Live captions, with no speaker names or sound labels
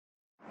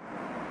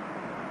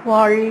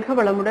வாழ்க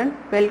வளமுடன்.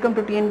 Welcome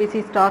to TNPSC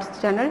stars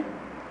channel.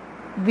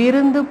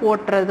 விருந்து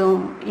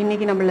போற்றதும்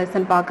இன்னைக்கு நம்ம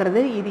லெசன்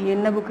பார்க்கறது. இது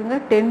என்ன புக்குங்க?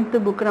 10th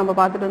புக்கு நம்ம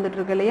பார்த்துட்டு வந்துட்டு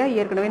இருக்கோம் இல்லையா?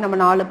 ஏற்கனவே நம்ம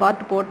 4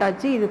 பார்ட்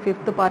போட்டாச்சு. இது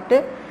 5th பார்ட்டு.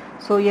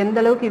 ஸோ எந்த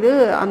அளவுக்கு இது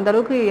அந்த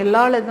அளவுக்கு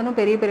எல்லா லெசனும்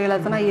பெரிய பெரிய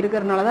லெசனாக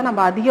இருக்கிறதுனால தான்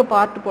நம்ம அதிக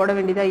பார்ட் போட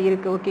வேண்டியதாக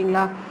இருக்குது.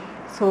 ஓகேங்களா?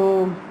 ஸோ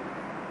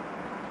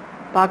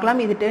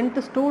பார்க்கலாம். இது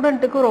 10th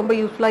ஸ்டூடெண்ட்டுக்கும் ரொம்ப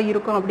யூஸ்ஃபுல்லாக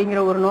இருக்கும்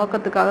அப்படிங்கிற ஒரு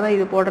நோக்கத்துக்காக தான்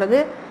இது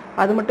போடுறது.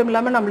 அது மட்டும்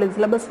இல்லாமல் நம்மளுக்கு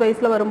சிலபஸ்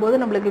வைஸில் வரும்போது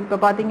நம்மளுக்கு இப்போ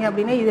பார்த்தீங்க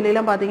அப்படின்னா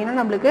இதுலலாம் பார்த்தீங்கன்னா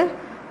நம்மளுக்கு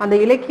அந்த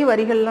இலக்கிய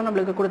வரிகள்லாம்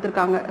நம்மளுக்கு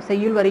கொடுத்துருக்காங்க.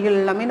 செய்யுள் வரிகள்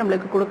எல்லாமே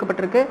நம்மளுக்கு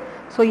கொடுக்கப்பட்டிருக்கு.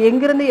 ஸோ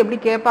எங்கேருந்து எப்படி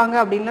கேட்பாங்க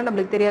அப்படின்லாம்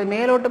நம்மளுக்கு தெரியாது.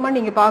 மேலோட்டமாக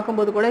நீங்கள்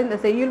பார்க்கும்போது கூட இந்த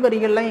செய்யுள்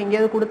வரிகள்லாம்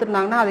எங்கேயாவது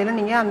கொடுத்துருந்தாங்கன்னா அதெல்லாம்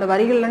நீங்கள் அந்த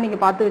வரிகள்லாம்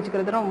நீங்கள் பார்த்து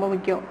வச்சுக்கிறது ரொம்ப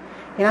முக்கியம்.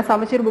 ஏன்னா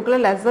சமச்சீர்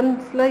புக்கில்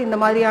லெசன்ஸில் இந்த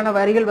மாதிரியான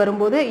வரிகள்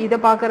வரும்போது இதை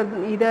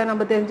பார்க்கறது, இதை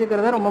நம்ம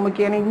தெரிஞ்சுக்கிறது ரொம்ப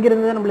முக்கியம். ஏன்னா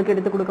இங்கிருந்து தான் நம்மளுக்கு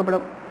எடுத்து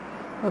கொடுக்கப்படும்.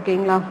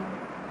 ஓகேங்களா?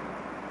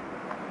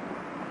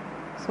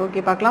 ஸோ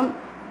ஓகே, பார்க்கலாம்.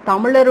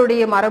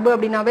 தமிழருடைய மரபு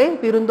அப்படின்னாவே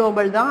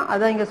விருந்தோம்பல் தான்.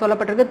 அதான் இங்க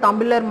சொல்லப்பட்டிருக்கு.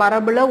 தமிழர்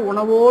மரபுல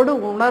உணவோடு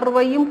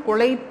உணர்வையும்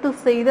குலைத்து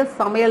செய்த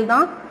சமையல்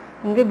தான்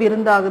இங்கு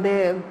விருந்தாகுது.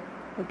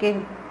 ஓகே,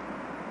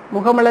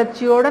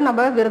 முகமலர்ச்சியோட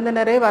நம்ம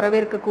விருந்தினரை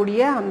வரவேற்கக்கூடிய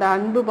அந்த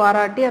அன்பு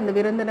பாராட்டி அந்த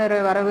விருந்தினரை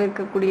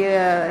வரவேற்கக்கூடிய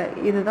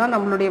இதுதான்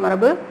நம்மளுடைய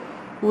மரபு.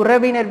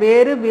 உறவினர்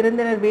வேறு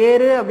விருந்தினர்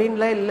வேறு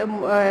அப்படின்லாம் இல்லை.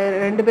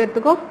 2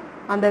 பேர்த்துக்கும்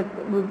அந்த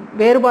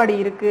வேறுபாடு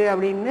இருக்கு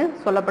அப்படின்னு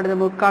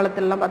சொல்லப்படுது.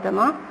 முற்காலத்திலலாம்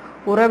பார்த்தோம்னா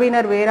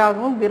உறவினர்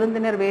வேறாகவும்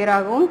விருந்தினர்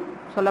வேறாகவும்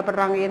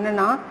சொல்லப்படுறாங்க.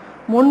 என்னன்னா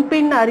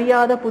முன்பின்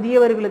அறியாத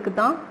புதியவர்களுக்கு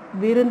தான்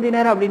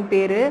விருந்தினர் அப்படின்னு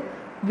பேரு.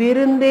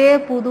 விருந்தே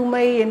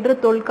புதுமை என்று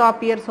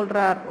தொல்காப்பியர்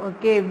சொல்றார்.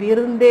 ஓகே,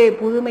 விருந்தே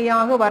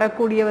புதுமையாக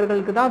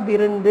வரக்கூடியவர்களுக்கு தான்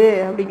விருந்து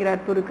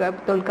அப்படிங்கிறார்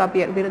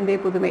தொல்காப்பியர். விருந்தே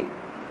புதுமை.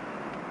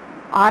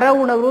 அற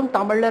உணவும்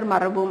தமிழர்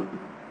மரபும்.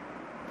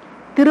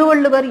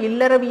 திருவள்ளுவர்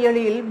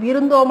இல்லறவியலில்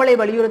விருந்தோம்பலை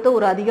வலியுறுத்த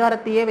ஒரு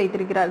அதிகாரத்தையே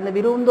வைத்திருக்கிறார். இந்த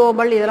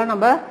விருந்தோம்பல் இதெல்லாம்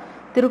நம்ம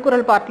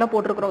திருக்குறள் பார்ட்ல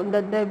போட்டிருக்கிறோம்.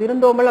 இந்த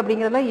விருந்தோம்பல்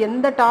அப்படிங்கிறதுல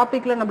எந்த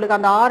டாபிக்ல நம்மளுக்கு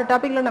அந்த 6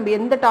 டாபிக்ல நம்ம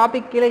எந்த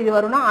டாபிக் கீழே இது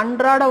வரும்னா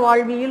அன்றாட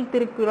வாழ்வியல்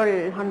திருக்குறள்,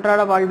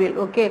 அன்றாட வாழ்வியல்.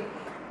 ஓகே,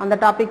 அந்த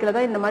டாபிக்ல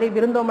தான் இந்த மாதிரி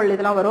விருந்தோம்பல்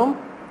இதெல்லாம் வரும்.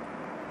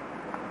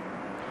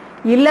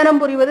 இல்லறம்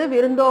புரிவது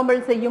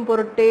விருந்தோம்பல் செய்யும்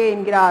பொருட்டே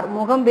என்கிறார்.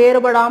 முகம்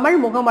வேறுபடாமல்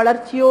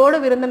முகமலர்ச்சியோடு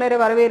விருந்தினரை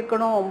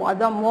வரவேற்கணும்.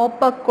 அதான்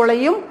மோப்ப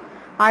கொலையும்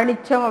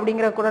அனிச்சம்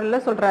அப்படிங்கிற குறள்ல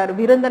சொல்றாரு.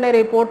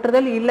 விருந்தினரை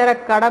போற்றுதல் இல்லற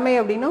கடமை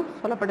அப்படின்னு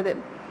சொல்லப்படுது.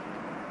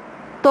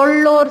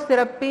 தொல்லோர்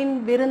சிறப்பின்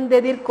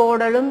விருந்தெதிர்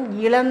கோடலும்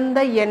இழந்த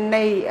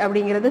எண்ணெய்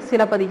அப்படிங்கிறது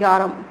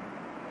சிலப்பதிகாரம்.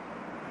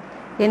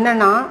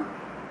 என்னன்னா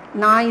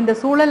நான் இந்த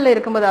சூழல்ல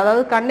இருக்கும்போது,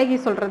 அதாவது கண்ணகி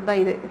சொல்றது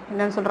தான் இது.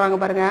 என்னன்னு சொல்றாங்க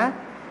பாருங்க.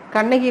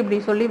 கண்ணகி இப்படி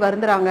சொல்லி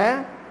வருந்துறாங்க.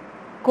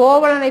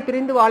 கோவலனை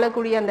பிரிந்து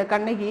வாழக்கூடிய அந்த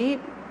கண்ணகி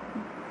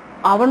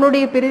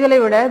அவனுடைய பிரிதலை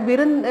விட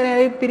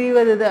விருந்தினரை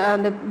பிரிவது,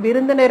 அந்த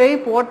விருந்தினரை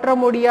போற்ற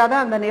முடியாத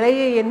அந்த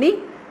நிலையை எண்ணி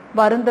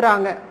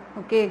வருந்துறாங்க.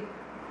 ஓகே,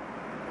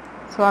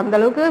 ஸோ அந்த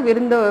அளவுக்கு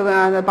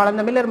அந்த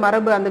பழந்தமிழர்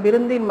மரபு, அந்த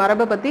விருந்தின்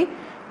மரபை பத்தி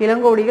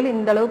இளங்கோடிகள்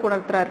இந்த அளவுக்கு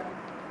உணர்த்துறார்.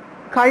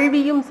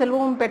 கல்வியும்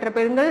செல்வமும் பெற்ற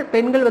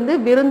பெண்கள்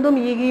விருந்தும்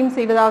ஈகியும்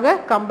செய்வதாக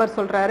கம்பர்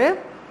சொல்றாரு.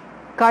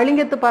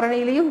 கலிங்கத்து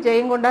பரணியிலையும்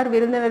ஜெயங்கொண்டார்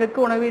விருந்தினருக்கு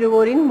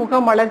உணவிடுவோரின்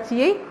முக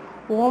மலர்ச்சியை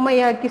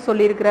ஓமையாக்கி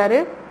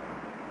சொல்லியிருக்கிறாரு.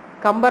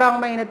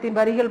 கம்பராமாயணத்தின்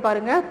வரிகள்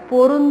பாருங்க.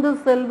 பொருந்து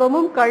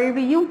செல்வமும்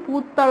கல்வியும்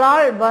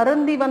பூத்தலால்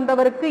வருந்தி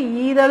வந்தவருக்கு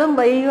ஈதலும்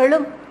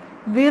வைகளும்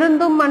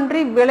விருந்தும்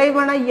அன்றி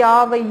விளைவன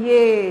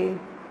யாவையே.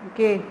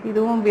 ஓகே,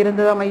 இதுவும்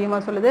விருந்து தான் மையமா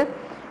சொல்லுது.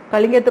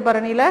 கலிங்கத்து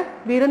பரணியில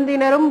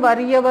விருந்தினரும்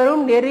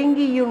வறியவரும்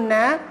நெருங்கியுண்ண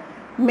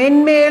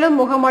மென்மேலும்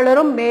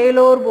முகமலரும்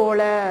மேலோர்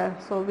போல.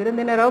 ஸோ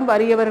விருந்தினரும்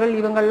வறியவர்கள்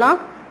இவங்கெல்லாம்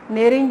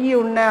நெருங்கி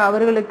உண்ண,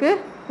 அவர்களுக்கு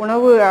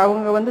உணவு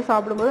அவங்க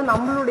சாப்பிடும்போது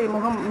நம்மளுடைய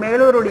முகம்,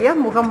 மேலோருடைய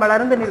முகம்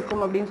வளர்ந்து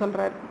நிற்கும் அப்படின்னு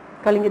சொல்றாரு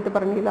கலிங்கத்து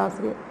பரணியில்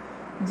ஆசிரியர்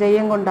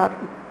ஜெயங்கொண்டார்.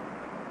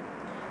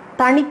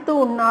 தனித்து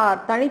உண்ணார்.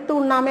 தனித்து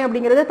உண்ணாமை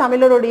அப்படிங்கிறது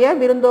தமிழருடைய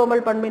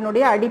விருந்தோம்பல்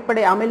பண்பினுடைய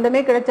அடிப்படை.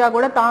 அமிழ்தமே கிடைச்சா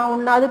கூட தான்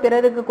உண்ணாது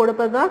பிறருக்கு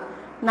கொடுப்பதுதான்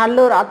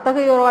நல்லோர்.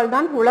 அத்தகையோரால்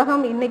தான்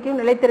உலகம் இன்னைக்கும்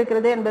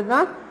நிலைத்திருக்கிறது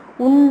என்பதுதான்.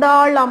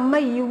 உண்டாள்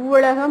அம்மை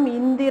இவ்வுலகம்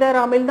இந்திரர்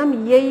அமிழ்தம்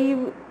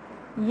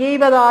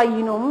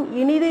இயைவதாயினும்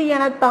இனிது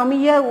என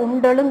தமிய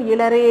உண்டலும்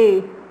இளரே.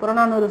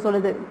 புறநானூறு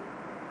சொல்லுது.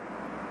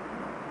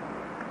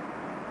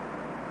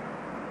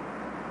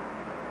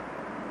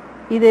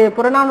 இது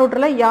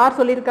புறநானூற்றுல யார்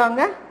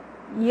சொல்லியிருக்காங்க?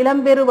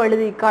 இளம்பெரு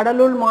வழுதி,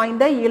 கடலுள்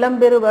மாய்ந்த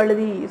இளம்பெரு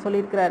வழுதி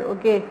சொல்லியிருக்கிறார்.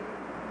 ஓகே,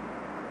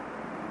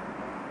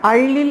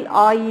 அள்ளில்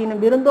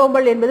ஆயினும்.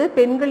 விருந்தோம்பல் என்பது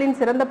பெண்களின்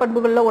சிறந்த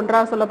பண்புகள்ல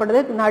ஒன்றாக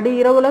சொல்லப்படுது. நடு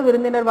இரவுல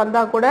விருந்தினர்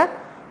வந்தா கூட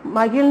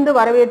மகிழ்ந்து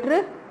வரவேற்று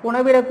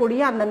உணவிடக்கூடிய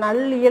அந்த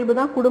நல் இயல்பு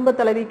தான் குடும்ப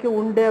தலைவிக்கு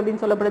உண்டு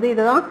அப்படின்னு சொல்லப்படுது.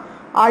 இதுதான்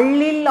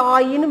அள்ளில்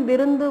ஆயினும்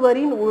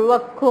விருந்துவரின்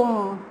உழக்கும்.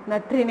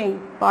 நற்றிணை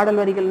பாடல்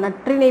வரிகள்,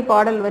 நற்றிணை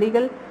பாடல்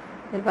வரிகள்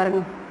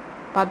பாருங்க,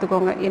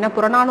 பார்த்துக்கோங்க. ஏன்னா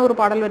புறநானூறு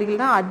பாடல்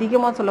வரிகள் தான்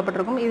அதிகமாக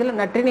சொல்லப்பட்டிருக்கும். இதில்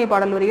நற்றிணை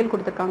பாடல் வரிகள்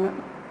கொடுத்துருக்காங்க.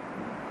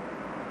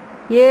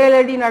 7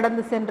 அடி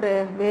நடந்து சென்று,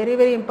 வெரி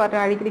வெரி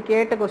இம்பார்ட்டன்ட், அடிக்கடி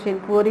கேட்ட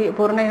கொஸ்டின்.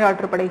 பொருணர்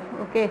ஆற்றுப்படை.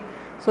 ஓகே,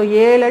 ஸோ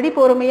 7 அடி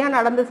பொறுமையாக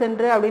நடந்து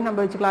சென்று அப்படின்னு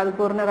நம்ம வச்சுக்கலாம். அது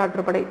பொருணர்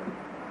ஆற்றுப்படை.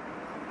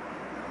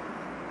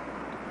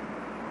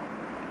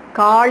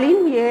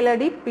 காலின் 7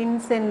 அடி பின்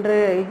சென்று,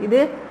 இது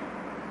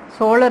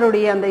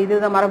சோழருடைய அந்த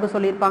இதுதான் மரபு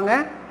சொல்லியிருப்பாங்க.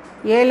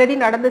 7 அடி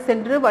நடந்து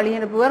சென்று வழி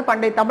அனுப்புவர்.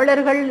 பண்டைய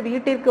தமிழர்கள்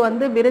வீட்டிற்கு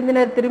வந்து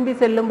விருந்தினர் திரும்பி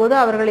செல்லும் போது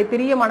அவர்களை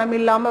பிரிய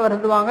மனமில்லாம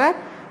வருந்துவாங்க.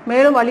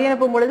 மேலும் வழி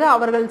அனுப்பும் பொழுது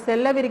அவர்கள்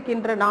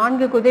செல்லவிருக்கின்ற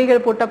 4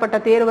 குதிரைகள் பூட்டப்பட்ட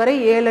தேர் வரை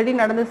 7 அடி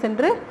நடந்து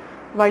சென்று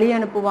வழி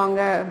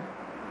அனுப்புவாங்க.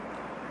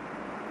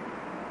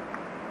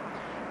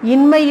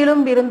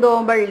 இன்மையிலும்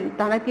விருந்தோம்பல்,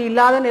 தனக்கு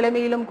இல்லாத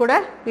நிலைமையிலும் கூட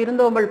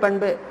விருந்தோம்பல்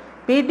பண்பு.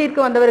 வீட்டிற்கு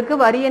வந்தவருக்கு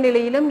வறிய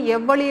நிலையிலும்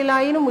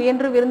எவ்வழியிலாயினும்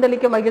முயன்று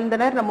விருந்தளிக்க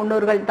மகிழ்ந்தனர் நம்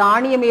முன்னோர்கள்.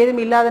 தானியம்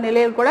ஏதும் இல்லாத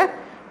நிலையில் கூட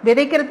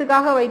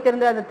விதைக்கிறதுக்காக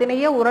வைத்திருந்த அந்த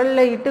திணையை உரல்ல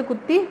இட்டு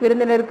குத்தி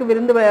விருந்தினருக்கு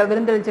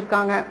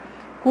விருந்தளிச்சிருக்காங்க.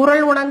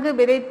 குரல் உணங்கு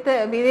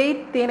விதை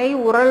திணை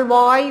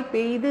உரல்வாய்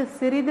பெய்து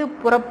சிறிது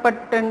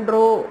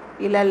புறப்பட்டென்றோ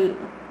இழல்.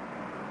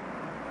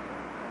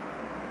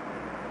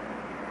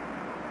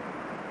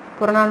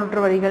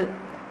 புறநானூற்று வழிகள்.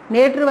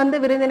 நேற்று வந்து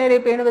விருந்தினரை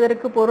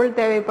பேணுவதற்கு பொருள்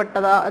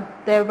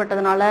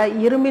தேவைப்பட்டதனால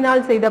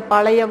இரும்பினால் செய்த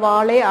பழைய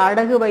வாளை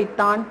அடகு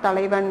வைத்தான்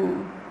தலைவன்.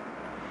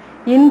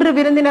 இன்று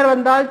விருந்தினர்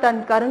வந்தால் தன்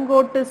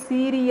கருங்கோட்டு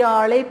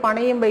சீரியாளை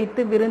பணையம்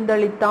வைத்து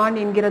விருந்தளித்தான்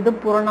என்கிறது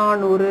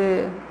புறநானூறு.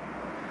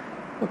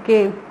 ஓகே,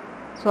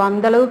 ஸோ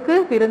அந்த அளவுக்கு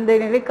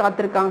விருந்தினரை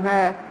காத்திருக்காங்க.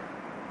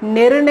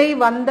 நெருணை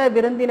வந்த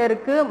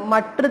விருந்தினருக்கு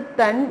மற்ற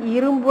தன்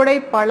இரும்புடை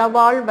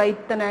பலவாள்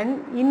வைத்தனன்,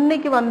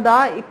 இன்னைக்கு வந்தா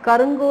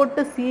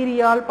கருங்கோட்டு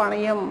சீரியால்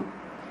பணையம்.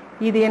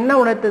 இது என்ன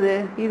உணர்த்துது?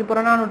 இது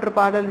புறநானூற்று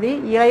பாடல்வி.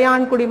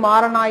 இளையான்குடி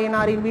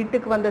மாரநாயனாரின்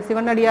வீட்டுக்கு வந்த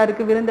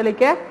சிவனடியாருக்கு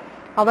விருந்தளிக்க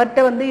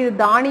அவர்கிட்ட வந்து இது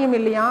தானியம்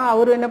இல்லையா,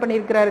 அவரு என்ன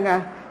பண்ணியிருக்கிறாருங்க,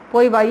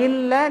 போய்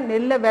வயல்ல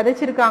நெல்லை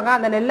விதைச்சிருக்காங்க,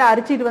 அந்த நெல்லை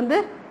அரிச்சிட்டு வந்து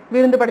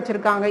விருந்து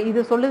படைச்சிருக்காங்க. இது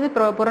சொல்லுது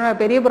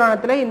பெரிய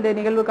புராணத்துல இந்த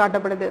நிகழ்வு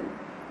காட்டப்படுது.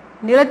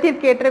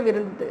 நிலத்திற்கேற்ற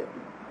விருந்து.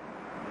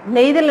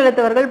 நெய்தல்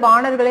நிலத்தவர்கள்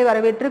வாணர்களை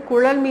வரவேற்று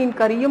குழல் மீன்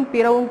கறியும்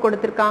பிறவும்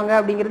கொடுத்திருக்காங்க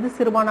அப்படிங்கிறது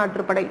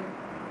சிறுபானாற்றுப்படை.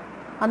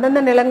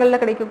 அந்தந்த நிலங்கள்ல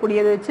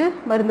கிடைக்கக்கூடியதை வச்சு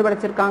மருந்து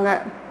படைச்சிருக்காங்க.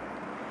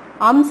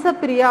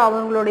 அம்சப்பிரியா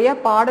அவங்களுடைய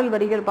பாடல்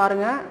வரிகள்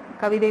பாருங்க,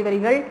 கவிதை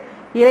வரிகள்.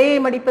 இலையை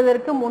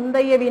மடிப்பதற்கு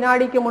முந்தைய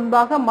வினாடிக்கு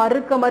முன்பாக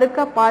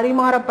மறுக்க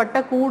பரிமாறப்பட்ட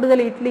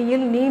கூடுதல்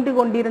இட்லியில் நீண்டு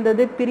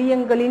கொண்டிருந்தது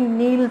பிரியங்களின்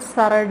நீள்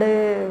சரடு.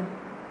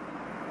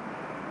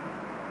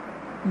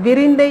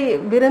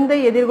 விருந்தை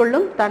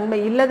எதிர்கொள்ளும் தன்மை.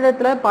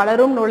 இல்லறத்துல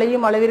பலரும்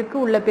நுழையும் அளவிற்கு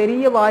உள்ள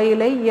பெரிய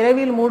வாயிலை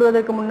இரவில்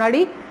மூடுவதற்கு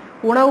முன்னாடி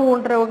உணவு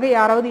ஊன்றவங்க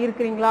யாராவது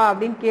இருக்கிறீங்களா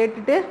அப்படின்னு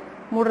கேட்டுட்டு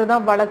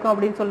மூடுறதுதான் வழக்கம்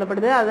அப்படின்னு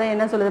சொல்லப்படுது. அதான்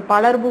என்ன சொல்லுது,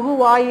 பலர்புகு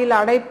வாயில்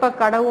அடைப்ப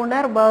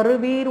கடவுணர்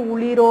வருவீர்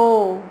உளிரோ.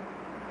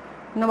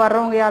 இன்னும்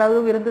வர்றவங்க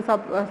யாராவது விருந்து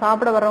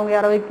சாப்பிட வர்றவங்க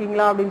யாராவது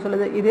இருக்கீங்களா அப்படின்னு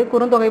சொல்லுது. இது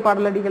குறுந்தொகை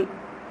பாடலடிகள்.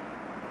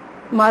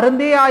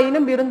 மருந்தே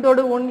ஆயினும்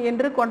விருந்தோடு உண்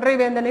என்று கொன்றை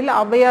வேந்தனில்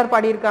ஔவையார்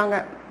பாடியிருக்காங்க.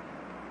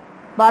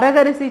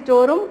 வரகரிசி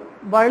சோறும்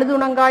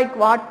வழுதுணங்காய்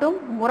வாட்டும்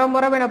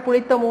முறமுறவென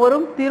புளித்த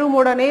மோரும்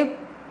திருமுடனே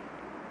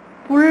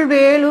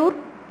புல்வேலூர்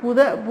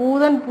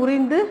பூதன்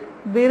புரிந்து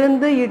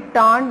விருந்து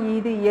இட்டான்,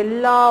 இது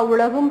எல்லா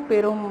உலகும்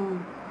பெறும்.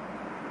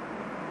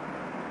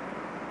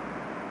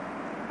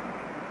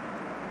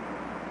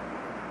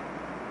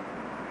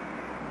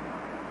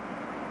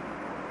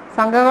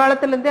 சங்க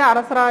காலத்திலிருந்தே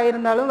அரசராக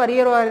இருந்தாலும்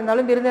வறியராக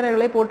இருந்தாலும்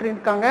விருந்தினர்களை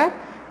போற்றிருக்காங்க.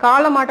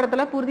 கால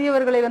மாற்றத்துல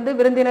புதியவர்களை வந்து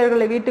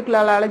விருந்தினர்களை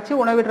வீட்டுக்குள்ள அழைச்சு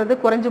உணவிடுறது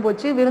குறைஞ்சு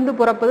போச்சு. விருந்து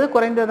புறப்பது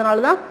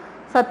குறைந்ததுனாலதான்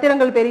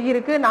சத்திரங்கள் பெருகி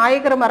இருக்கு.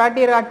 நாயக்கர்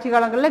மராட்டியர் ஆட்சி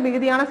காலங்களில்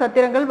மிகுதியான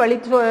சத்திரங்கள் வழி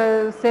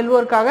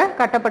செல்வோருக்காக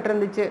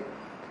கட்டப்பட்டிருந்துச்சு.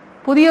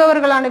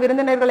 புதியவர்களான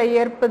விருந்தினர்களை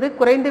ஏற்பது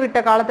குறைந்து விட்ட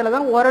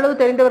காலத்துலதான் ஓரளவு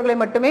தெரிந்தவர்களை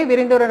மட்டுமே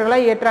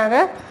விருந்தினர்களாக ஏற்றாங்க.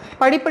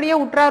 படிப்படியா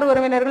உற்றார்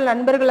உறவினர்கள்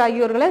நண்பர்கள்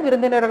ஆகியோர்களை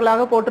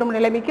விருந்தினர்களாக போற்றும்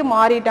நிலைமைக்கு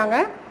மாறிட்டாங்க.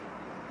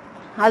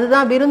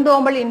 அதுதான்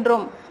விருந்தோம்பல்.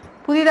 இன்றும்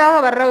புதிதாக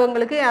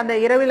வர்றவங்களுக்கு அந்த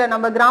இரவில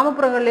நம்ம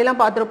கிராமப்புறங்கள்ல எல்லாம்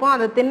பார்த்திருப்போம்,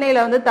 அந்த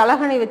திண்ணையில வந்து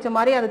தலகணி வச்ச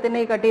மாதிரி அந்த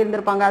திண்ணை கட்டி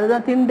இருந்திருப்பாங்க.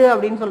 அதுதான் திண்டு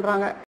அப்படின்னு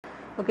சொல்றாங்க.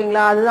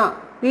 ஓகேங்களா, அதுதான்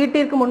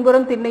வீட்டிற்கு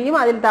முன்புறம் திண்ணையும்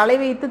அதில் தலை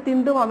வைத்து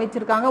திண்டும்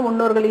அமைச்சிருக்காங்க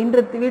முன்னோர்கள்.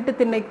 இன்று வீட்டு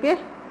திண்ணைக்கு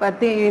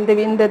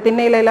இந்த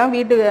திண்ணையில எல்லாம்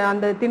வீட்டு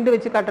அந்த திண்டு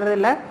வச்சு கட்டுறது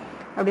இல்லை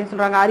அப்படின்னு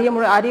சொல்றாங்க.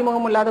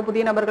 அறிமுகம் இல்லாத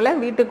புதிய நபர்களை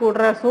வீட்டுக்கு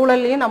விடுற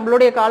சூழல்லையும்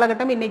நம்மளுடைய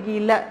காலகட்டம் இன்னைக்கு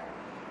இல்லை.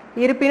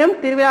 இருப்பினும்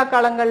திருவிழா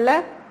காலங்கள்ல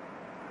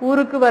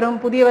ஊருக்கு வரும்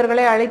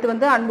புதியவர்களை அழைத்து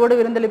வந்து அன்போடு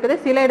விருந்தளிப்பதை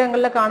சில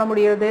இடங்கள்ல காண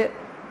முடிகிறது.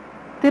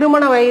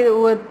 திருமண வயது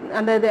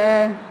அந்த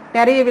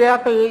நிறைய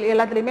விழாக்கள்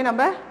எல்லாத்துலேயுமே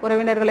நம்ம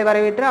உறவினர்களை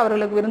வரவேற்று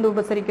அவர்களுக்கு விருந்து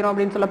உபசரிக்கிறோம்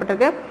அப்படின்னு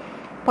சொல்லப்பட்டிருக்கு.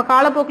 இப்போ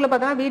காலப்போக்கில்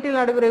பார்த்தோன்னா வீட்டில்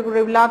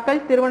நடைபெறக்கூடிய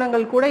விழாக்கள்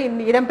திருமணங்கள் கூட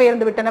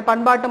இடம்பெயர்ந்து விட்டன.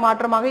 பண்பாட்டு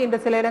மாற்றமாக இந்த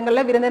சில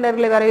இடங்களில்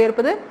விருந்தினர்களை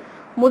வரவேற்பது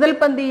முதல்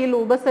பந்தியில்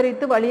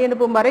உபசரித்து வழி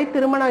அனுப்பும் வரை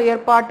திருமண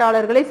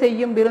ஏற்பாட்டாளர்களை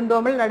செய்யும்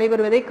விருந்தோம்பல்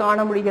நடைபெறுவதை காண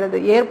முடிகிறது.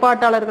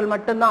 ஏற்பாட்டாளர்கள்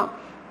மட்டும்தான்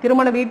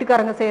திருமண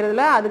வீட்டுக்காரங்க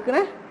செய்யறதுல,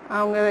 அதுக்குன்னு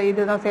அவங்க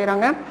இதுதான்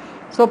செய்யறாங்க.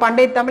 ஸோ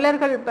பண்டைய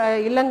தமிழர்கள்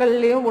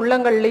இல்லங்கள்லையும்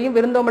உள்ளங்கள்லையும்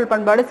விருந்தோம்பல்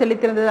பண்பாடு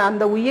செலுத்திருந்தது.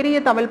 அந்த உயரிய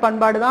தமிழ்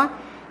பண்பாடு தான்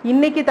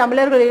இன்னைக்கு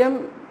தமிழர்களிடம்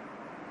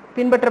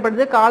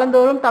பின்பற்றப்படுது.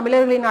 காலந்தோறும்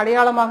தமிழர்களின்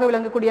அடையாளமாக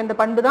விளங்கக்கூடிய அந்த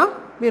பண்பு தான்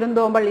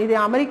விருந்தோம்பல். இது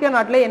அமெரிக்க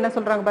நாட்டில் என்ன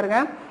சொல்றாங்க பாருங்க.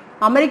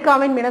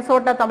 அமெரிக்காவின்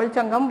மினசோட்டா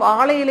தமிழ்ச்சங்கம்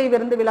வாழை இலை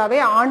விருந்து விழாவை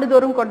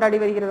ஆண்டுதோறும் கொண்டாடி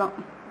வருகிறதாம்.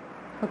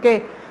 ஓகே,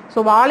 ஸோ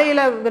வாழை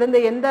இலை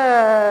விருந்து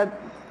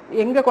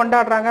எங்க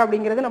கொண்டாடுறாங்க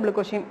அப்படிங்கிறது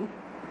நம்மளுக்கு கொஸ்டின்.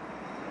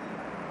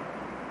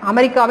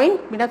 அமெரிக்காவின்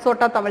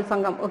மினசோட்டா தமிழ்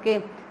சங்கம். ஓகே,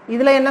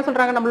 இதுல என்ன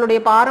சொல்றாங்க, நம்மளுடைய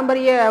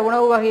பாரம்பரிய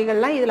உணவு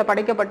வகைகள்லாம் இதுல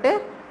படைக்கப்பட்டு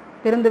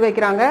விருந்து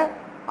வைக்கிறாங்க.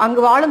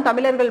 அங்கு வாழும்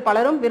தமிழர்கள்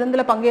பலரும்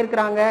விருந்துல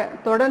பங்கேற்கிறாங்க.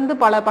 தொடர்ந்து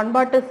பல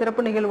பண்பாட்டு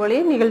சிறப்பு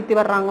நிகழ்வுகளையும் நிகழ்த்தி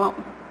வர்றாங்களாம்.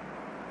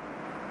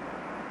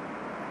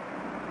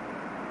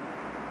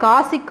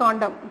 காசி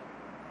காண்டம்,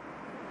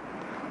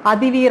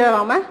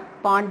 அதிவீரராம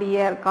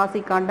பாண்டியர்.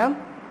 காசி காண்டம்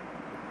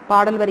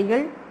பாடல்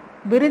வரிகள்.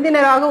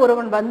 விருந்தினராக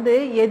ஒருவன் வந்து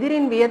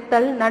எதிரின்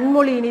வியத்தல்,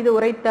 நன்மொழி இனிது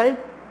உரைத்தல்,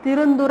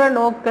 திருந்துர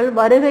நோக்கல்,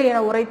 வருக என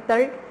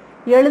உரைத்தல்,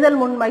 எழுதல்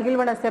முன்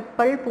மகிழ்வன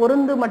செப்பல்,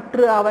 பொருந்து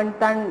மற்று அவன்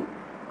தன்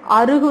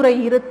அருகுரை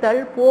இருத்தல்,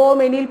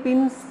 போமெனில்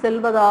பின்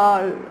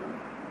செல்வதால்,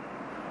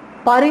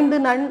 பரிந்து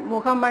நன்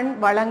முகமன்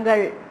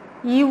வளங்கள்,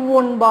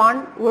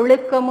 இவ்வொன்பான்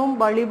ஒழுக்கமும்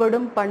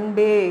வழிபடும்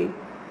பண்பே.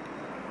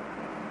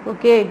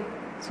 ஓகே,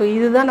 ஸோ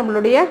இதுதான்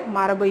நம்மளுடைய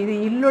மரபு. இது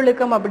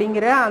இல்லொழுக்கம்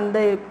அப்படிங்கிற அந்த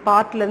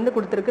பார்ட்ல இருந்து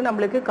கொடுத்துருக்கு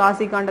நம்மளுக்கு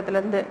காசி காண்டத்துல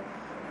இருந்து.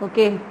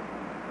 ஓகே,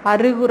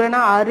 அருகுரன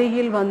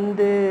அருகில்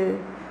வந்து,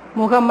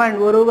 முகமன்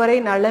ஒருவரை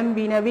நலம்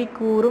வினவி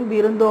கூறும்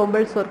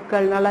விருந்தோம்பல்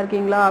சொற்கள். நல்லா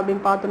இருக்கீங்களா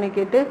அப்படின்னு பார்த்தோன்னே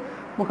கேட்டு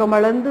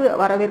முகமலர்ந்து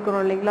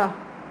வரவேற்கிறோம் இல்லைங்களா.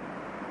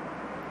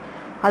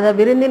 அத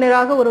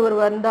விருந்தினராக ஒருவர்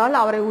வந்தால்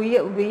அவரை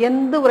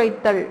வியந்து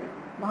உரைத்தல்,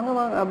 வாங்க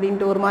வாங்க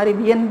அப்படின்ட்டு ஒரு மாதிரி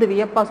வியந்து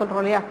வியப்பா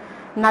சொல்றோம் இல்லையா.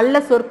 நல்ல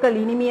சொற்கள்,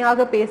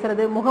 இனிமையாக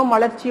பேசுறது, முகம்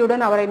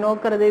மலர்ச்சியுடன் அவரை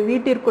நோக்கிறது,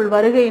 வீட்டிற்குள்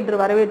வருகை என்று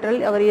வரவேற்றல்,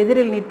 அவர்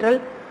எதிரில் நிற்றல்,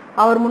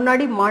 அவர்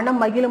முன்னாடி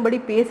மனம் மகிழும்படி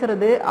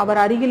பேசுறது, அவர்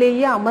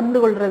அருகிலேயே அமர்ந்து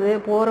கொள்றது,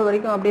 போற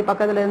வரைக்கும் அப்படியே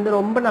பக்கத்துல இருந்து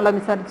ரொம்ப நல்லா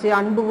விசாரிச்சு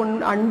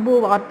அன்பு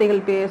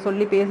வார்த்தைகள்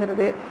சொல்லி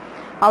பேசுறது,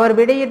 அவர்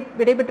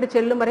விடைபெற்று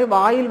செல்லும் வரை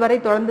வாயில் வரை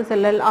தொடர்ந்து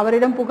செல்லல்,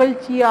 அவரிடம்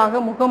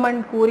புகழ்ச்சியாக முகமன்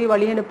கூறி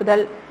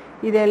வழியனுப்புதல்.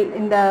 இதில்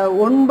இந்த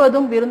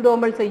 9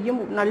 விருந்தோம்பல் செய்யும்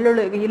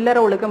இல்லற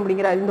ஒழுக்கம்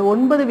அப்படிங்கிறார். இந்த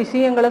 9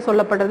 விஷயங்களை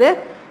சொல்லப்படுறது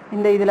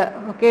இந்த இதுல.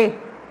 ஓகே,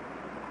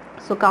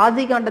 ஸோ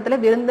காசி காண்டத்துல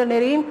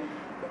விருந்தினரின்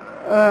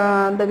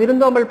அந்த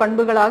விருந்தோம்பல்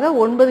பண்புகளாக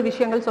 9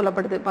 விஷயங்கள்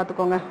சொல்லப்படுது,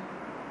 பார்த்துக்கோங்க.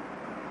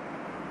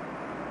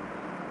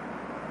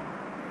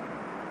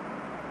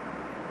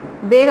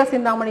 வேக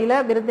சிந்தாமணியில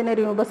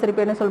விருந்தினரின்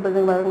உபசரிப்பு என்ன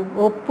சொல்றது?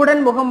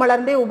 ஒப்புடன் முகம்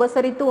வளர்ந்தே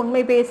உபசரித்து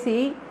உண்மை பேசி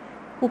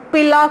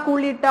உப்பில்லா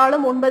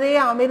கூழிட்டாலும் உண்பதே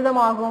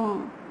அமிர்தமாகும்,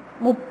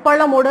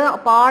 முப்பழமோடு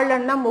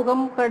பாலெண்ணம்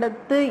முகம்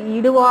கடுத்து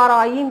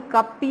இடுவாராயின்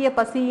கப்பிய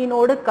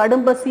பசியினோடு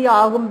கடும்பசி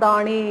ஆகும்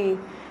தானே.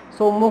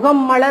 ஸோ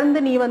முகம்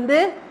மலர்ந்து நீ வந்து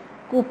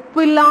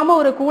உப்பு இல்லாம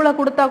ஒரு கூளை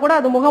கொடுத்தா கூட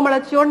அது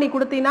முகமலர்ச்சியோடு நீ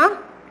கொடுத்தீங்கன்னா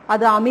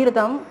அது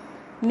அமிர்தம்.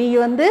 நீ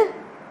வந்து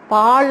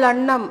பால்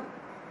அன்னம்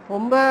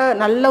ரொம்ப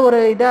நல்ல ஒரு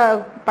இதை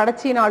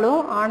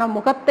படைச்சினாலும் ஆனா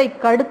முகத்தை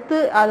கடுத்து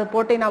அது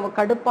போட்டேன்னா,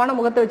 கடுப்பான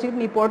முகத்தை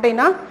வச்சுக்கிட்டு நீ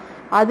போட்டேன்னா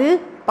அது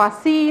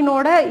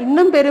பசியினோட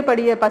இன்னும்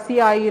பெருபடிய பசி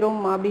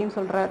ஆயிரும் அப்படின்னு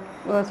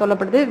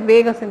சொல்லப்படுது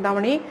விவேக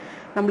சிந்தாமணி.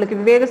 நம்மளுக்கு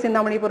விவேக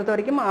சிந்தாமணி பொறுத்த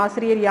வரைக்கும்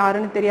ஆசிரியர்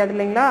யாருன்னு தெரியாது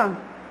இல்லைங்களா.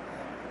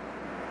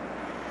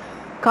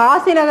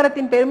 காசி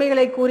நகரத்தின்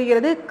பெருமைகளை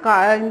கூறுகிறது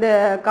இந்த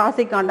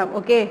காசி காண்டம்.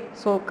 ஓகே,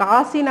 ஸோ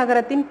காசி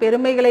நகரத்தின்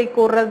பெருமைகளை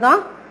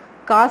கூறுறதுதான்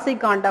காசி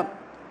காண்டம்.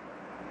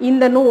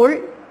 இந்த நூல்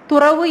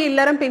துறவு,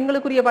 இல்லறம்,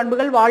 பெண்களுக்குரிய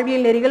பண்புகள்,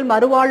 வாழ்வியல் நெறிகள்,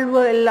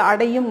 மறுவாழ்வு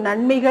அடையும்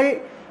நன்மைகள்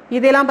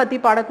இதெல்லாம் பத்தி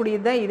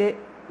பாடக்கூடியதுதான் இது.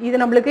 இது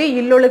நம்மளுக்கு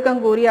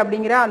இல்லொழுக்கம் கூறி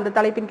அப்படிங்கிற அந்த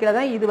தலைப்பின் கீழே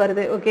தான் இது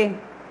வருது. ஓகே,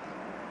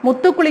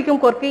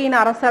 முத்துக்குளிக்கும் கொற்கையின்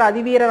அரசர்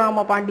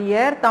அதிவீரராம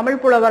பாண்டியர்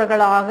தமிழ்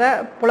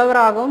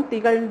புலவராகவும்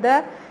திகழ்ந்த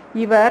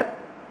இவர்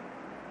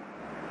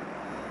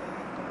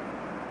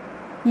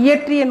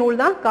இயற்றிய நூல்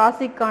தான்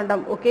காசி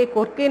காண்டம். ஓகே,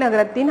 கொற்கை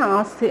நகரத்தின்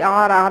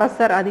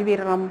அரசர்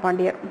அதிவீரராம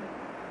பாண்டியர்.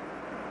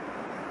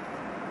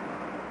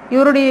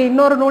 இவருடைய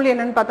இன்னொரு நூல்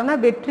என்னன்னு பார்த்தோம்னா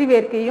வெற்றி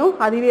வேர்க்கையும்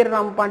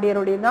அதிவீரராம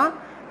பாண்டியருடைய தான்.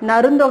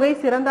 நருந்தொகை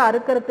சிறந்த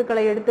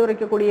அருக்கருத்துக்களை எடுத்து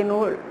உரைக்கக்கூடிய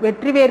நூல்.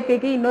 வெற்றி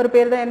வேர்க்கைக்கு இன்னொரு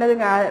பேர் தான்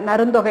என்னதுங்க?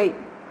 நருந்தொகை.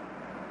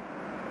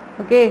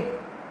 ஓகே,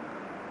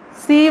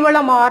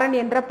 சீவளமாறன்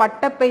என்ற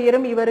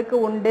பட்டப்பெயரும் இவருக்கு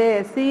உண்டு.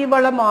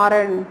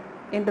 சீவளமாறன்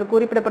என்று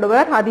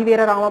குறிப்பிடப்படுவர்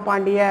அதிவீரராம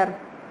பாண்டியர்.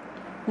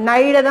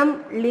 நைடதம்,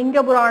 லிங்க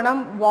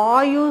புராணம்,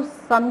 வாயு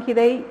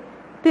சம்ஹிதை,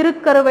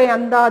 திருக்கருவை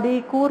அந்தாதி,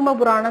 கூர்ம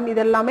புராணம்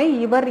இதெல்லாமே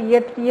இவர்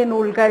இயற்றிய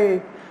நூல்கள்.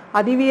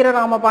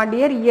 அதிவீரராம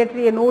பாண்டியர்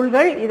இயற்றிய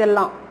நூல்கள்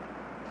இதெல்லாம்.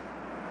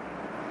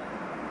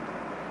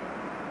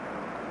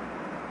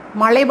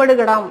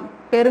 மலைபடுகடாம்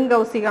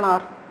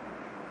பெருங்கௌசிகனார்.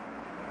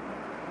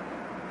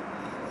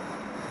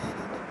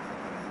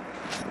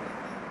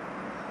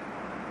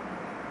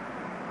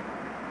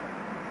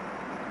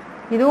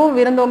 இதுவும்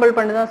விருந்தோம்பல்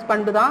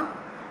பண்புதான்.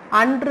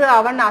 அன்று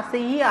அவன்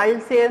அசையி அல்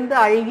சேர்ந்து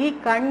அழுகி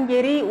கண்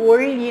எரி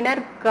ஒள்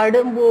இனர்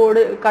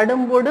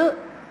கடும்பொடு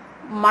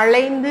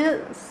மலைந்து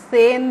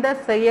சேர்ந்த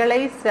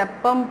செயலை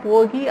செப்பம்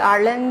போகி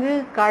அலங்கு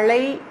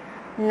களை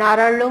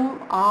நரளும்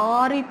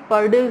ஆரி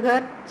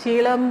படுகற்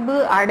சிலம்பு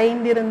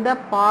அடைந்திருந்த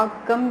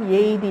பாக்கம்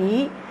எய்தி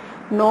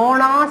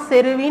நோனா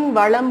செருவின்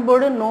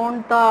வளம்பொடு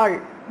நோன்தாள்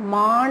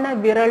மான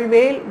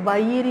விரல்வேல்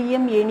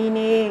வைரியம்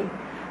எனினே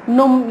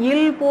நும்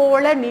இல்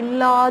போல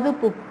நில்லாது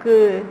புக்கு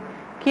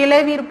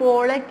கிளவிர்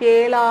போல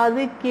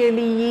கேளாது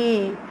கெளியி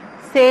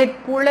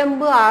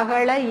சேட்புளம்பு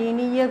அகல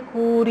இனிய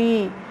கூறி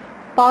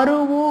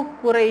பருவு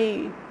குறை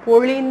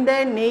பொழிந்த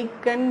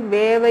நெய்க்கண்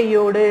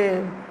வேவையோடு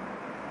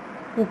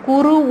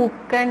குரு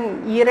உக்கன்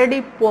இரடி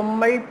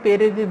பொம்மல்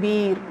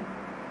பெருகுவீர்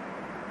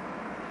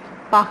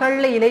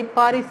பகல்ல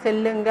இளைப்பாரி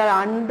செல்லுங்கள்.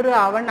 அன்று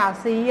அவன்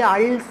அசையி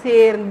அல்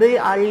சேர்ந்து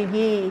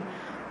அல்கி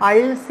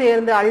அள்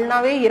சேர்ந்து,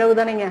 அள்னாவே இரவு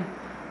தானேங்க,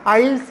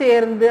 அள்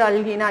சேர்ந்து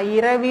அல்கினா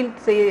இரவில்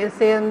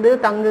சேர்ந்து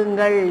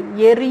தங்குங்கள்.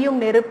 எரியும்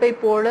நெருப்பை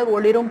போல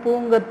ஒளிரும்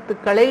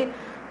பூங்கத்துக்களை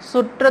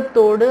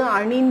சுற்றத்தோடு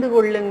அணிந்து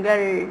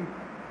கொள்ளுங்கள்.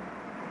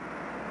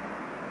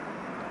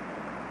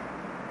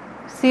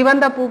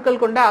 சிவந்த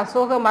பூக்கள் கொண்ட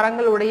அசோக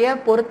மரங்களுடைய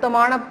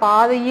பொருத்தமான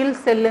பாதையில்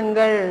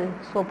செல்லுங்கள்.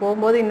 ஸோ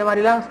போகும்போது இந்த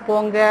மாதிரிலாம்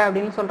போங்க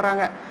அப்படின்னு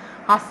சொல்றாங்க.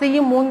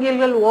 அசையும்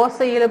மூங்கில்கள்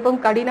ஓசை எழுப்பும்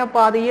கடின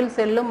பாதையில்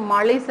செல்லும்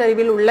மலை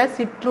சரிவில் உள்ள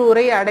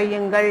சிற்றூரை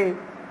அடையுங்கள்.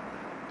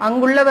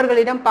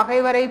 அங்குள்ளவர்களிடம்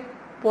பகைவரை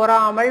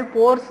பொறாமல்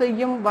போர்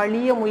செய்யும்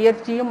வலிய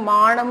முயற்சியும்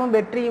மானமும்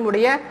வெற்றியும்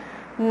உடைய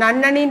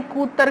நன்னனின்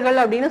கூத்தர்கள்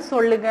அப்படின்னு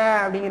சொல்லுங்க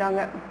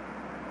அப்படிங்கிறாங்க.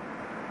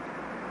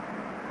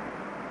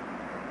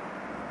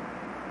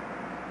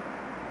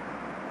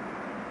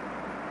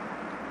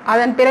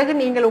 அதன் பிறகு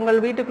நீங்கள் உங்கள்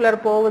வீட்டுக்குள்ளார்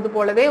போவது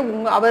போலவே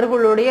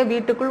அவர்களுடைய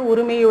வீட்டுக்குள்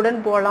உரிமையுடன்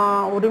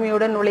போலாம்,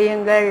 உரிமையுடன்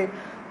நுழையுங்கள்.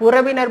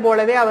 உறவினர்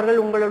போலவே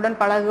அவர்கள் உங்களுடன்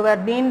பழகுவர்.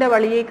 நீண்ட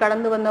வழியை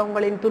கடந்து வந்த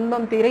உங்களின்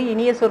துன்பம் தீர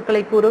இனிய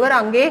சொற்களை கூறுவர்.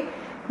 அங்கே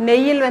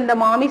நெய்யில் வெந்த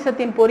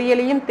மாமிசத்தின்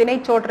பொரியலையும்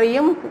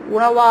திணைச்சோற்றையும்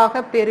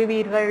உணவாக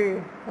பெறுவீர்கள்.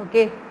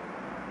 ஓகே,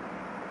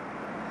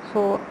 ஸோ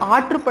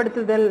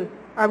ஆற்றுப்படுத்துதல்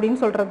அப்படின்னு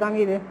சொல்றது தாங்க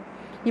இது.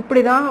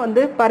 இப்படிதான்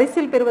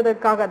பரிசில்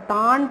பெறுவதற்காக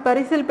தான்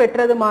பரிசில்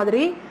பெற்றது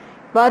மாதிரி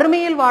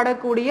வறுமையில்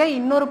வாடக்கூடிய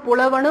இன்னொரு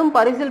புலவனும்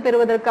பரிசில்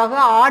பெறுவதற்காக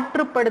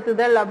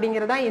ஆற்றுப்படுத்துதல்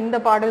அப்படிங்கிறதா இந்த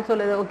பாடல்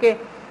சொல்லுது. ஓகே,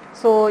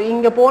 ஸோ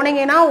இங்க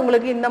போனீங்கன்னா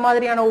உங்களுக்கு இந்த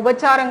மாதிரியான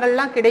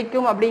உபச்சாரங்கள்லாம்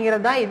கிடைக்கும்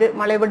அப்படிங்கிறது தான் இது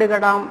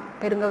மலைபடுகடாம்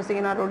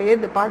பெருங்கவசிகனாருடைய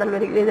இது பாடல்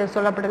வரி இது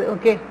சொல்லப்படுது.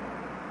 ஓகே,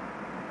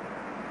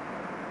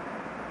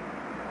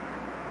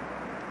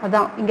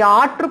 அதான் இங்க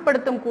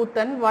ஆற்றுப்படுத்தும்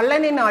கூத்தன்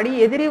வல்லனின் அடி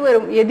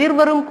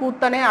எதிர்வரும்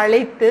கூத்தனை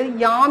அழைத்து,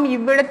 யாம்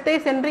இவ்விடத்தை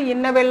சென்று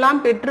இன்னவெல்லாம்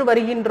பெற்று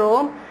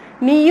வருகின்றோம்,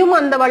 நீயும்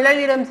அந்த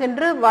வள்ளலிடம்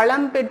சென்று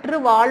வளம் பெற்று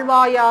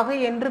வாழ்வாயாக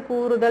என்று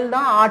கூறுதல்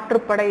தான்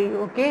ஆற்றுப்படை.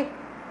 ஓகே,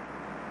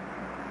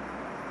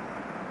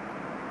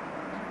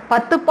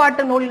 10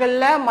 பாட்டு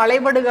நூல்கள்ல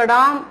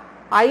மலைபடுகடாம்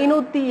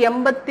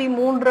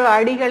 583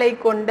 அடிகளை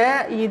கொண்ட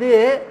இது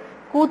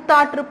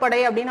கூத்தாற்றுப்படை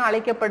அப்படின்னு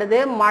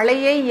அழைக்கப்படுது.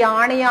 மலையை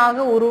யானையாக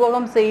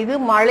உருவகம் செய்து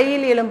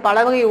மலையில் எழும்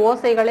பலவகை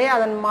ஓசைகளை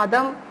அதன்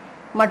மதம்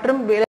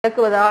மற்றும்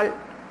விளக்குவதால்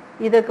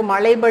இதற்கு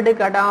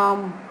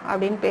மலைபடுகடாம்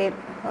அப்படின்னு பேர்.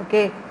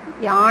 ஓகே,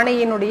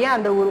 யானையினுடைய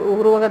அந்த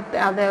உருவகத்தை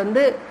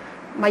அதை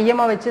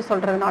மையமா வச்சு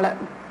சொல்றதுனால.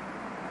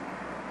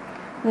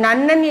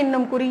 நன்னன்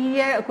என்னும்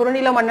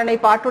குறுநில மன்னனை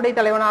பாட்டுடை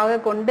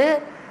தலைவனாக கொண்டு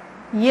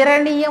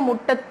இரணிய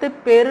முட்டத்து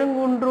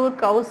பெருங்குன்றூர்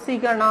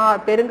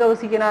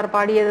பெருங்கௌசிகனார்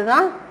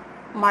பாடியதுதான்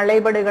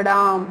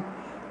மலைபடுகடாம்.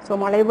 ஸோ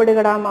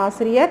மலைபடுகடாம்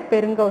ஆசிரியர்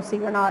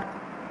பெருங்கௌசிகனார்.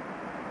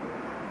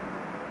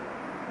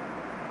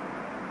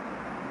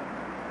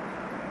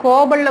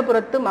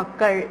 கோபல்லபுரத்து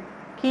மக்கள்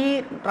கி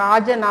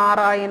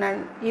ராஜநாராயணன்.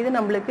 இது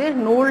நம்மளுக்கு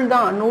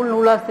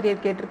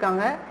நூலாசிரியர்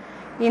கேட்டிருக்காங்க.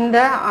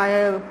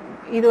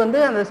 இது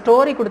அந்த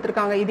ஸ்டோரி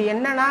கொடுத்துருக்காங்க. இது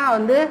என்னன்னா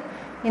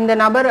இந்த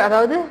நபர்,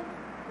 அதாவது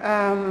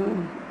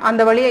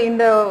அந்த வழியை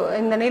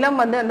இந்த நிலம்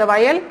அந்த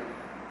வயல்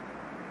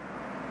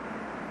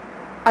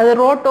அது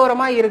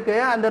ரோட்டோரமா இருக்கு.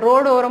 அந்த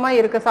ரோடு ஓரமா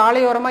இருக்க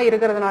சாலையோரமா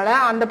இருக்கிறதுனால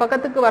அந்த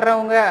பக்கத்துக்கு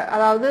வர்றவங்க,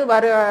 அதாவது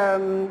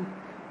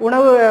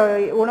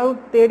உணவு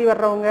தேடி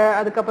வர்றவங்க,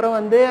 அதுக்கப்புறம்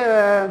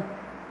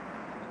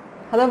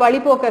அதாவது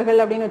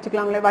வழிபோக்கர்கள் அப்படின்னு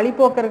வச்சுக்கலாங்களே,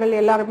 வழிபோக்கர்கள்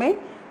எல்லாருமே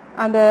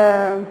அந்த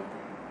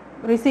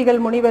ரிஷிகள்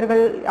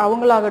முனிவர்கள்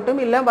அவங்களாகட்டும்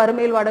இல்லை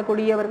வறுமையில்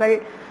வாடக்கூடியவர்கள்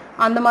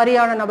அந்த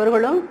மாதிரியான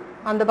நபர்களும்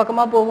அந்த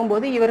பக்கமா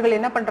போகும்போது இவர்கள்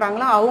என்ன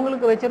பண்றாங்களா,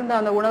 அவங்களுக்கு வச்சிருந்த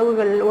அந்த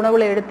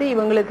உணவுல எடுத்து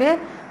இவங்களுக்கு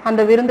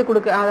அந்த விருந்து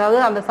அதாவது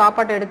அந்த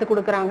சாப்பாட்டை எடுத்து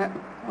கொடுக்குறாங்க.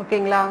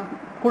 ஓகேங்களா,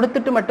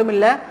 கொடுத்துட்டு மட்டும்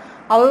இல்லை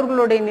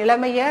அவர்களுடைய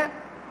நிலைமைய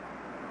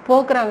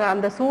போக்குறாங்க,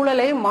 அந்த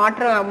சூழலை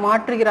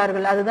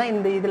மாற்றுகிறார்கள். அதுதான்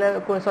இந்த இதுல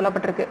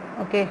சொல்லப்பட்டிருக்கு.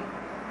 ஓகே,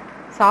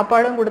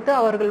 சாப்பாடும் கொடுத்து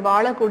அவர்கள்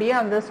வாழக்கூடிய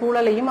அந்த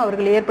சூழலையும்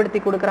அவர்கள் ஏற்படுத்தி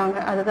கொடுக்குறாங்க.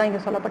 அதுதான்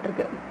இங்க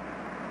சொல்லப்பட்டிருக்கு.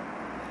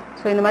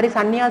 ஸோ இந்த மாதிரி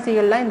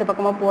சன்னியாசிகள்லாம் இந்த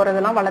பக்கமா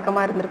போறதெல்லாம்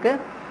வழக்கமா இருந்திருக்கு.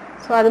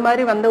 ஸோ அது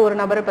மாதிரி ஒரு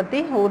நபரை பத்தி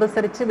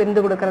உபசரித்து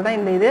விருந்து கொடுக்கறதா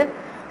இந்த இது.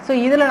 ஸோ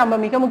இதுல நம்ம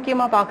மிக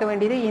முக்கியமா பார்க்க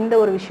வேண்டியது இந்த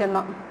ஒரு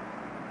விஷயம்தான்.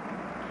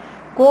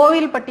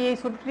 கோவில்பட்டியை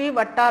சுற்றி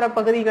வட்டார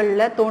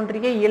பகுதிகளில்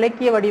தோன்றிய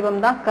இலக்கிய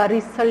வடிவம் தான்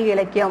கரிசல்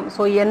இலக்கியம்.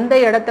 ஸோ எந்த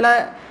இடத்துல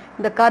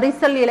இந்த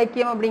கரிசல்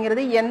இலக்கியம்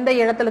அப்படிங்கிறது எந்த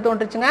இடத்துல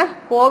தோன்றுச்சுங்க?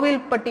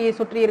 கோவில்பட்டியை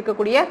சுற்றி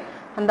இருக்கக்கூடிய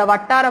அந்த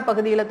வட்டார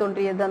பகுதியில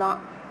தோன்றியதுதான்.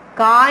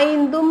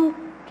 காய்ந்தும்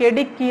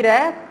கெடுக்கிற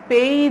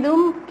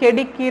பெய்தும்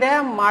கெடுக்கிற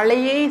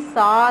மழையை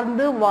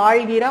சார்ந்து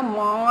வாழ்கிற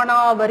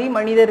மானாவரி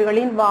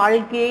மனிதர்களின்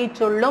வாழ்க்கையை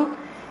சொல்லும்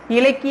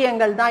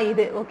இலக்கியங்கள் தான்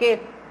இது. ஓகே,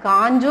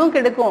 காஞ்சும்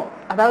கெடுக்கும்,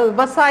 அதாவது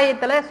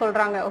விவசாயத்துல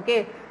சொல்றாங்க. ஓகே,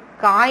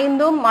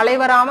 காய்ந்தும் மழை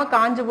வராம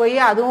காஞ்சு போய்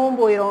அதுவும்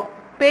போயிடும்.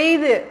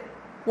 பெய்து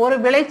ஒரு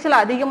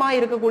விளைச்சல் அதிகமா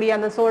இருக்கக்கூடிய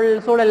அந்த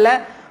சூழல்ல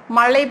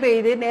மழை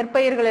பெய்து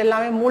நெற்பயிர்கள்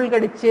எல்லாமே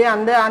மூழ்கடிச்சு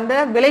அந்த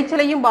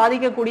விளைச்சலையும்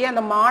பாதிக்கக்கூடிய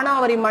அந்த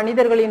மானாவரி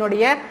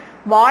மனிதர்களினுடைய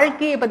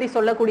வாழ்க்கையை பத்தி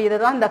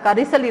சொல்லக்கூடியதுதான் இந்த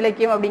கரிசல்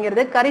இலக்கியம்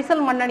அப்படிங்கிறது.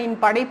 கரிசல் மன்னனின்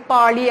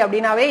படைப்பாளி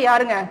அப்படின்னாவே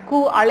யாருங்க? கு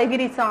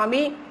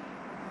அழகிரிசாமி.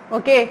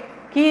 ஓகே,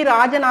 கி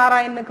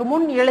ராஜநாராயணனுக்கு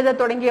முன் எழுத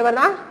தொடங்கியவர்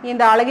தான்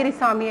இந்த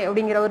அழகிரிசாமி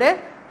அப்படிங்கிற ஒரு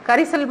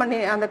கரிசல்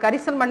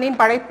மண்ணின்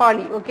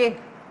படைப்பாளி. ஓகே,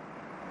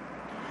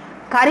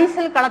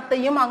 கரிசல்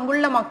களத்தையும்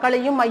அங்குள்ள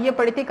மக்களையும்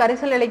மையப்படுத்தி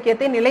கரிசல்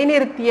இலக்கியத்தை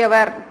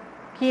நிலைநிறுத்தியவர்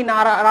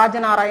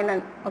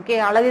ராஜநாராயணன். ஓகே,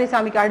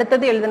 அழகிரிசாமிக்கு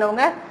அடுத்தது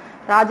எழுதினவங்க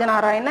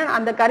ராஜநாராயணன்.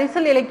 அந்த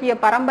கரிசல் இலக்கிய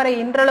பரம்பரை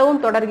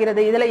இன்றளவும்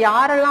தொடர்கிறது. இதுல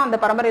யாரெல்லாம் அந்த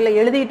பரம்பரையில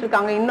எழுதிட்டு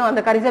இருக்காங்க இன்னும்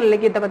அந்த கரிசல்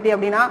இலக்கியத்தை பத்தி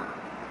அப்படின்னா,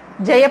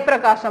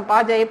 ஜெயப்பிரகாசம்,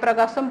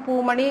 ஜெயப்பிரகாசம்,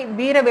 பூமணி,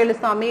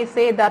 வீரவேலுசாமி,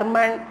 சே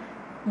தர்மன்,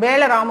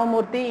 வேல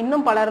ராமமூர்த்தி,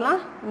 இன்னும்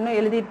பலர்லாம் இன்னும்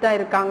எழுதிட்டு தான்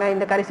இருக்காங்க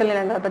இந்த கரிசல்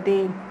இலக்கியத்தை பத்தி.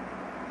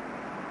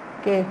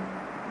 ஓகே,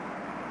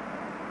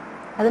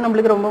 அது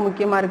நம்மளுக்கு ரொம்ப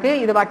முக்கியமா இருக்கு.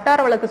 இது வட்டார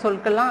வழக்கு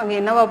சொற்கள்லாம் அங்க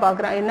என்னவா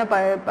பாக்குறாங்க, என்ன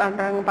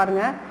பண்றாங்க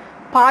பாருங்க.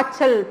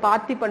 பாய்ச்சல்,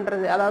 பாத்தி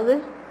பண்றது, அதாவது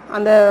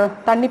அந்த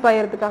தண்ணி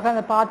பாயறதுக்காக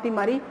அந்த பாத்தி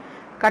மாதிரி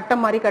கட்டை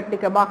மாதிரி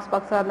கட்டிக்க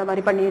பாக்ஸ் அந்த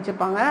மாதிரி பண்ணி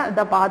வச்சிருப்பாங்க.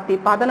 அந்த பாத்தி.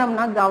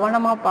 பதனம்னா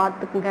கவனமா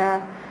பார்த்துக்குங்க.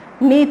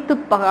 நீத்து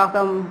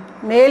பாகம்,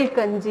 மேல்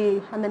கஞ்சி,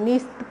 அந்த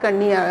நீத்து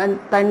கண்ணி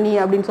தண்ணி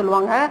அப்படின்னு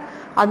சொல்லுவாங்க.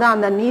 அதான்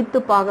அந்த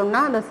நீத்து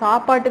பாகம்னா அந்த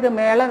சாப்பாட்டுக்கு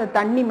மேல அந்த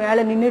தண்ணி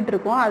மேல நின்றுட்டு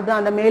இருக்கும்,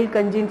 அதுதான் அந்த மேல்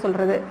கஞ்சின்னு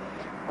சொல்றது.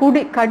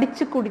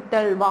 கடிச்சு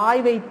குடித்தல்,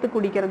 வாய் வைத்து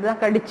குடிக்கிறது தான்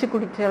கடிச்சு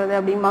குடிக்கிறது.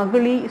 அப்படி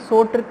மகிழி,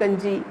 சோற்று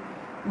கஞ்சி,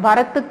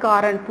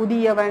 வரத்துக்காரன்,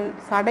 புதியவன்,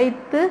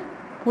 சடைத்து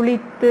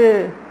புளித்து,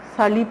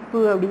 சலிப்பு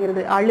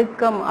அப்படிங்கிறது.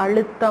 அழுக்கம்,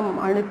 அழுத்தம்,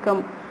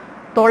 அணுக்கம்,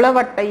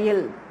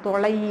 தொலைவட்டையில்,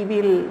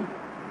 தொலைவில்.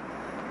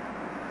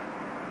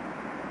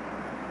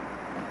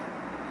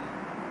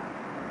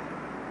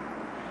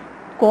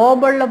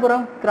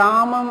 கோபல்லபுரம்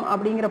கிராமம்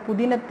அப்படிங்கிற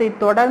புதினத்தை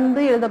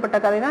தொடர்ந்து எழுதப்பட்ட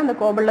கதை தான் இந்த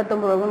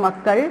கோபல்லபுரம்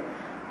மக்கள்.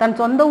 தன்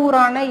சொந்த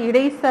ஊரான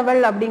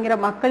இடைசவல் அப்படிங்கிற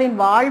மக்களின்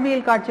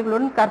வாழ்வியல்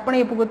காட்சிகளுடன்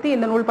கற்பனையை புகுத்தி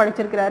இந்த நூல்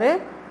படைச்சிருக்கிறாரு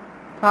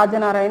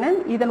ராஜநாராயணன்.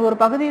 இதன் ஒரு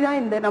பகுதி தான்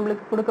இந்த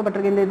நம்மளுக்கு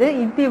கொடுக்கப்பட்டிருக்கின்றது.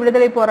 இந்திய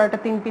விடுதலை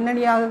போராட்டத்தின்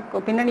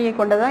பின்னணியை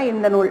கொண்டதான்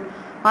இந்த நூல்.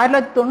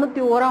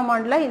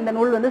 1991 இந்த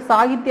நூல்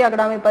சாகித்ய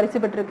அகாடமி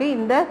பரிசு பெற்றிருக்கு.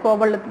 இந்த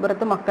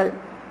கோபல்லபுரத்து மக்கள்.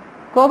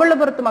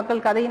 கோபல்லபுரத்து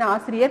மக்கள் கதையின்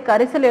ஆசிரியர்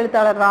கரிசல்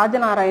எழுத்தாளர்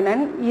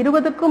ராஜநாராயணன்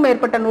 20க்கும்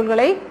மேற்பட்ட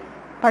நூல்களை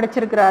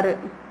படைச்சிருக்கிறாரு.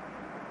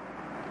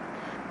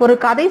 ஒரு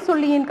கதை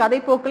சொல்லியின் கதை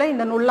போக்குல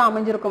இந்த நூல்ல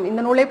அமைஞ்சிருக்கும்.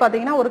 இந்த நூலை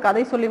பாத்தீங்கன்னா ஒரு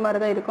கதை சொல்லி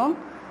மாதிரிதான் இருக்கும்,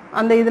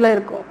 அந்த இதுல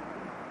இருக்கும்.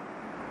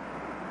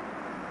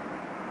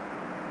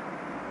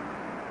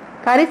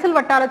 கரிசல்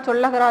வட்டார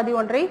சொல்லகராதி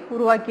ஒன்றை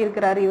உருவாக்கி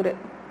இருக்கிறார்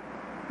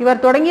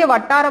இவர் தொடங்கிய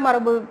வட்டார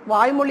மரபு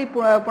வாய்மொழி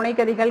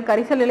புனைக்கதைகள்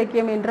கரிசல்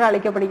இலக்கியம் என்று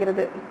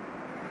அழைக்கப்படுகிறது.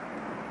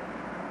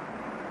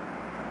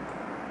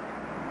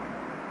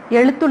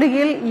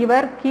 எழுத்துலகில்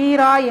இவர்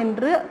கீரா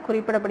என்று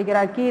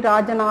குறிப்பிடப்படுகிறார். கி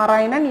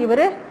ராஜநாராயணன்.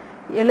 இவர்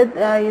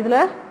இதுல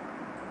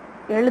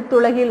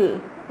எழுத்துலகில்,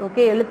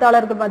 ஓகே,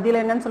 எழுத்தாளர்கள் மத்தியில்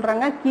என்னன்னு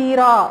சொல்றாங்க,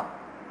 கீரா.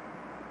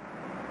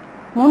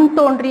 முன்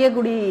தோன்றிய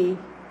குடி,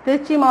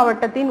 திருச்சி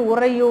மாவட்டத்தின்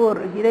உறையூர்.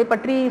 இதை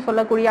பற்றி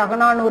சொல்லக்கூடிய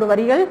அகநானூறு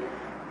வரிகள்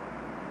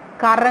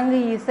கரங்கு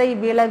இசை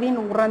விளவின்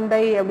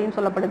உறந்தை அப்படின்னு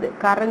சொல்லப்படுது.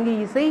 கரங்கு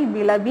இசை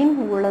விளவின்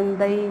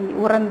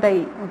உறந்தை.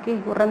 ஓகே,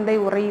 உறந்தை,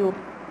 உறையூர்.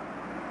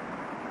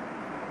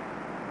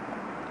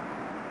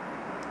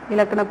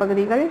 இலக்கண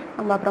பகுதிகள்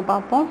நம்ம அப்புறம்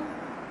பார்ப்போம்.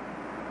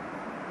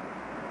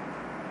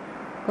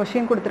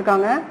 கொஸ்டின்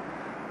கொடுத்திருக்காங்க.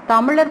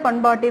 தமிழர்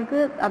பண்பாட்டிற்கு,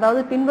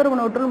 அதாவது பின்வரும்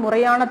நூற்றுள்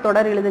முறையான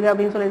தொடர் எழுதுக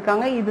அப்படின்னு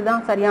சொல்லியிருக்காங்க.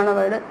 இதுதான் சரியான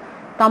வேர்டு.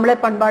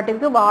 தமிழர்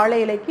பண்பாட்டிற்கு வாழை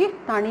இலைக்கு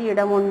தனி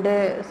இடம் உண்டு.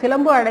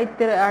 சிலம்பு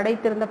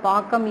அடைத்திருந்த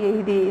பாக்கம்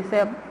எய்தி.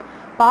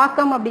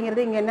 பாக்கம்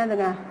அப்படிங்கிறது இங்க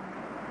என்னதுங்க,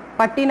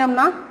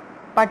 பட்டினம்னா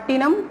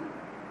பட்டினம்,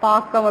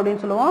 பாக்கம்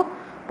அப்படின்னு சொல்லுவோம்.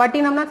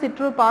 பட்டினம்னா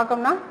சிற்றூர்,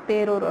 பாக்கம்னா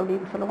பேரூர்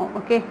அப்படின்னு சொல்லுவோம்.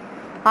 ஓகே.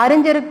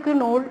 அறிஞருக்கு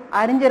நூல்,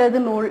 அறிஞரது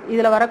நூல்.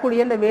 இதுல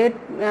வரக்கூடிய இந்த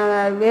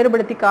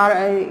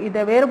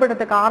இதை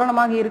வேறுபடுத்த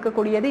காரணமாக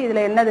இருக்கக்கூடியது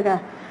இதுல என்னதுங்க,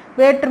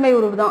 வேற்றுமை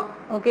உருவு தான்.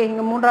 ஓகே,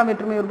 இங்க 3ஆம்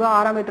வேற்றுமை உருவு,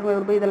 6ஆம் வேற்றுமை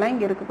உருவு, இதெல்லாம்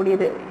இங்க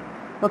இருக்கக்கூடியது.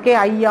 ஓகே,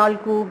 ஐயாள்,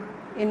 கூ,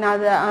 என்ன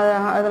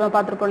அதெல்லாம்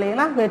பார்த்துருப்போம்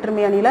இல்லைங்களா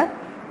வேற்றுமை அணியில.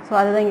 ஸோ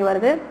அதுதான் இங்க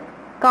வருது.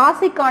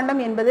 காசி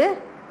காண்டம் என்பது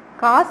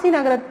காசி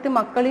நகரத்து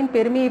மக்களின்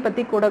பெருமையை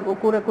பத்தி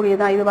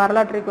கூறக்கூடியதான். இது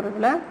வரலாற்றை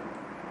கூறுறதுல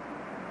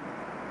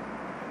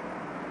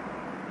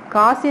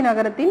காசி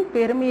நகரத்தின்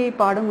பெருமையை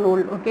பாடும்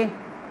நூல். ஓகே.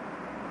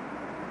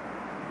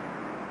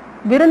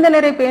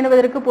 விருந்தினரை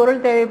பேணுவதற்கு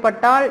பொருள்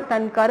தேவைப்பட்டால்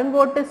தன்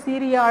கருங்கோட்டு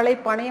சீரியாளை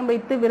பணயம்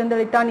வைத்து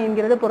விருந்தளித்தான்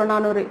என்கிறது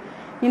புறநானூறு.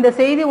 இந்த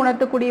செய்தி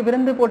உணர்த்தக்கூடிய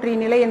விருந்து போற்றிய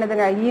நிலை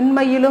என்னதுங்க,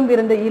 இன்மையிலும்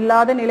விருந்து,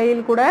 இல்லாத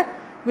நிலையில் கூட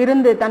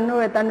விருந்து,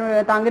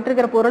 தாங்கிட்டு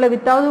இருக்கிற பொருளை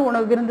வித்தாவது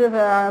உணவு விருந்து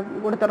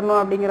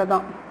கொடுத்துடணும்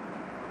அப்படிங்கிறதான்.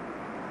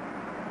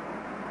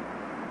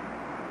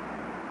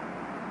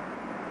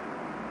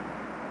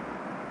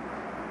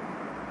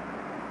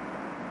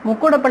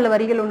 முக்கூடப்பள்ள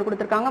வரிகள் ஒன்று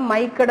கொடுத்திருக்காங்க.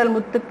 மைக்கடல்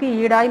முத்துக்கு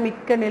ஈடாய்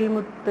மிக்க நெல்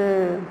முத்து.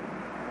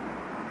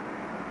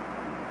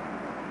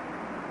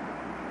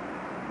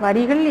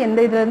 வரிகள் எந்த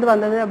இதுல இருந்து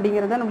வந்தது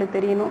அப்படிங்கறத நம்மளுக்கு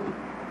தெரியணும்.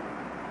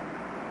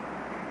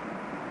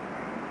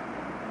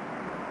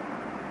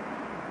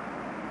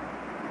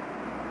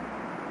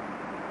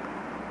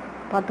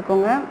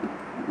 பார்த்துக்கோங்க.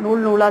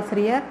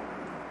 நூலாசிரியர்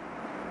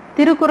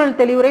திருக்குறள்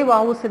தெளிவுரை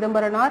வ.உ.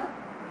 சிதம்பரனார்.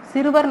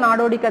 சிறுவர்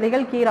நாடோடி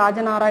கதைகள் கி.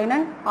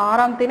 ராஜநாராயணன்.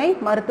 6ஆம் திணை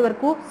மருத்துவர்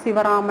கு.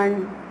 சிவராமன்.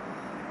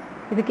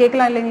 இது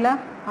கேட்கலாம் இல்லைங்களா,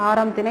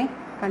 6ஆம் திணை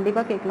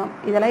கண்டிப்பா கேட்கலாம்.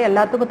 இதெல்லாம்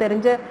எல்லாத்துக்கும்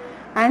தெரிஞ்ச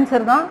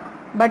ஆன்சர் தான்.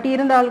 பட்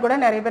இருந்தாலும் கூட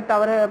நிறைய பேர்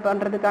தவறு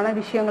பண்றதுக்கான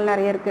விஷயங்கள்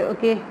நிறைய இருக்கு.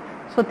 ஓகே.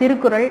 ஸோ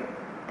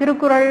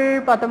திருக்குறள்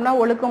பார்த்தோம்னா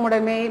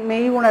ஒழுக்கமுடைமை,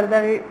 மெய்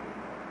உணர்தல்,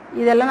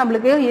 இதெல்லாம்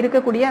நம்மளுக்கு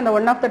இருக்கக்கூடிய அந்த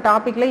ஒன் ஆஃப் த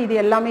டாபிக்ல இது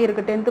எல்லாமே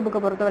இருக்கு. 10th புக்கை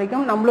பொறுத்த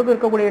வரைக்கும் நம்மளுக்கு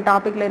இருக்கக்கூடிய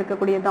டாபிக்ல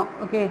இருக்கக்கூடியதுதான்.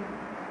 ஓகே,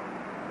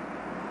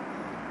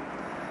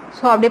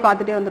 ஸோ அப்படியே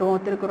பார்த்துட்டே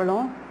வந்துருவோம்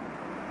திருக்குறளும்.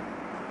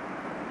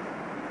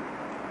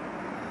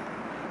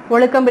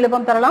 ஒழுக்கம்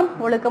விழுப்பம் தரலாம்,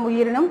 ஒழுக்கம்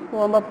உயிரினும்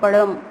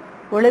ஓம்பப்படும்.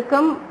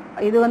 ஒழுக்கம்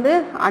இது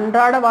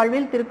அன்றாட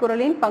வாழ்வில்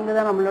திருக்குறளின்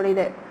பங்குதான்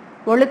நம்மளுடையது.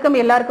 ஒழுக்கம்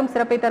எல்லாருக்கும்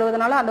சிறப்பை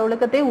தருவதனால அந்த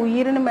ஒழுக்கத்தை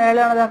உயிரினும்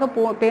மேலானதாக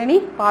பேணி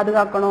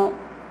பாதுகாக்கணும்.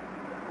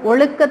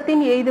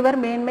 ஒழுக்கத்தின் எய்துவர்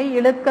மேன்மை,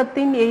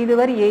 இழுக்கத்தின்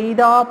எய்துவர்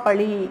எய்தா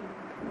பழி.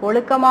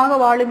 ஒழுக்கமாக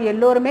வாழும்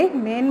எல்லோருமே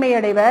மேன்மை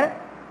அடைவர்,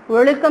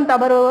 ஒழுக்கம்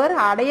தவறுவர்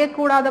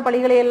அடையக்கூடாத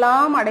பழிகளை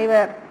எல்லாம்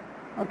அடைவர்.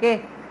 ஓகே,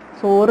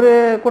 ஸோ ஒரு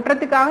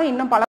குற்றத்துக்காக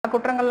இன்னும் பல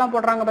குற்றங்கள்லாம்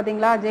போடுறாங்க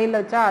பார்த்தீங்களா ஜெயிலில்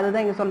வச்சா,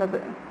 அதுதான் இங்கே சொல்றது.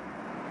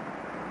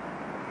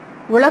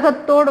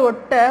 உலகத்தோடு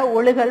ஒட்ட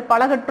ஒழுகல்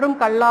பலகற்றும்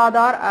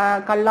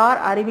கல்லார்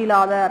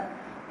அறிவிலாதார்.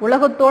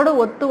 உலகத்தோடு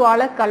ஒத்து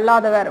வாழ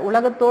கல்லாதவர்.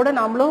 உலகத்தோடு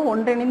நாமளும்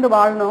ஒன்றிணைந்து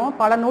வாழணும்.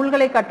 பல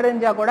நூல்களை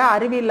கற்றறிஞ்சா கூட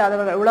அறிவு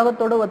இல்லாதவர்கள்,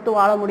 உலகத்தோடு ஒத்து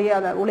வாழ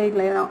முடியாத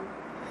உலகிலாம்.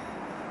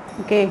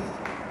 ஓகே,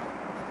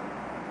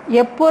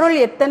 எப்பொருள்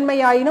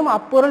எத்தன்மையாயினும்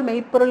அப்பொருள்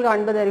மெய்ப்பொருள்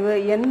காண்பதறிவு.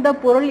 எந்த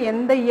பொருள்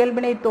எந்த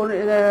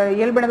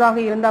இயல்பினதாக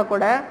இருந்தா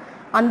கூட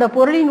அந்த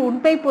பொருளின்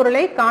உண்மை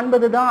பொருளை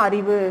காண்பதுதான்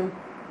அறிவு.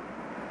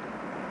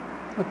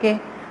 ஓகே,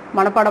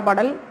 மனப்பாட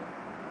பாடல்.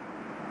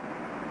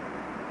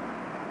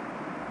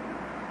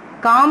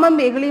 காமம்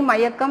வெகுளி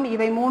மயக்கம்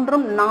இவை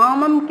மூன்றும்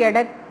நாமம்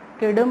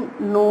கெடும்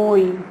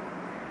நோய்.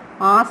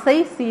 ஆசை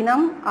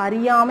சினம்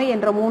அறியாமை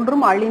என்ற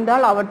மூன்றும்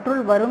அழிந்தால்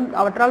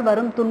அவற்றால்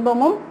வரும்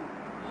துன்பமும்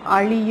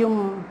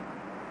அழியும்.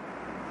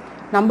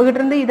 நம்மகிட்ட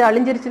இருந்து இது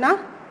அழிஞ்சிருச்சுன்னா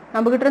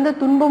நம்மகிட்ட இருந்து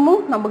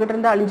துன்பமும் நம்மகிட்ட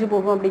இருந்து அழிஞ்சு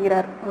போகும்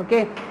அப்படிங்கிறார். ஓகே,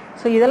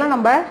 ஸோ இதெல்லாம்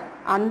நம்ம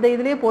அந்த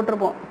இதுலயே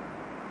போட்டிருப்போம்.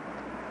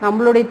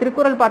 நம்மளுடைய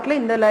திருக்குறள்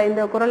பாட்டில்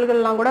இந்த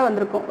குறள்கள்லாம் கூட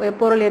வந்திருக்கும்.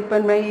 எப்பொருள்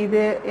எப்பன்மை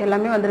இது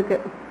எல்லாமே வந்திருக்கு.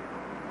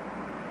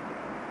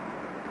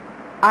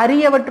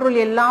 அரியவற்றுள்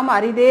எல்லாம்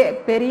அரிதே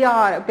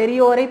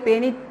பெரியோரை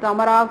பேணி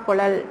தமரா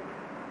கொளல்.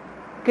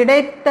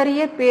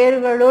 கிடைத்தறிய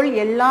பேர்களுள்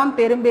எல்லாம்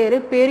பெரும்பேறு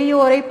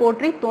பெரியோரை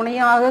போற்றி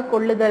துணையாக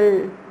கொள்ளுதல்.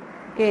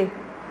 ஓகே,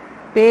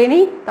 பேணி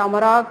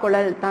தமரா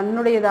கொளல்,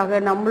 தன்னுடையதாக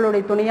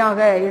நம்மளுடைய துணையாக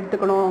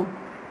எடுத்துக்கணும்.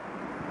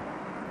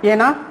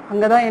 ஏன்னா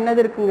அங்கதான்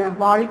என்னது இருக்குங்க,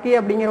 வாழ்க்கை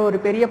அப்படிங்கிற ஒரு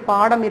பெரிய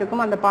பாடம்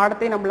இருக்கும். அந்த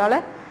பாடத்தை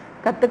நம்மளால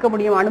கத்துக்க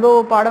முடியும்.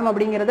 அனுபவ பாடம்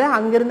அப்படிங்கிறத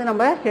அங்கிருந்து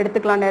நம்ம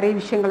எடுத்துக்கலாம் நிறைய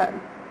விஷயங்களை.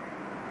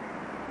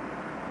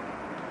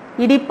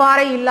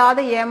 இடிப்பாறை இல்லாத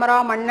ஏமரா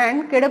மன்னன்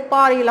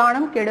கெடுப்பாறை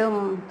இலானும் கெடும்.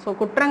 ஸோ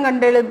குற்றம்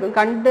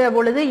கண்ட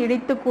பொழுது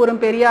இடித்து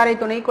கூறும் பெரியாரை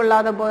துணை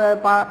கொள்ளாத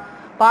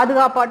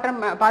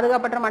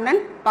பாதுகாப்பற்ற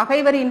மன்னன்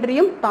பகைவர்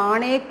இன்றியும்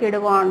தானே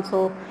கெடுவான். ஸோ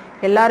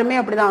எல்லாருமே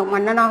அப்படிதான்,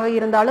 மன்னனாக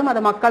இருந்தாலும்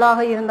அது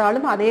மக்களாக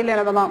இருந்தாலும் அதே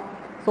நிலைமைதான்.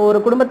 ஸோ ஒரு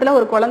குடும்பத்துல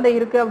ஒரு குழந்தை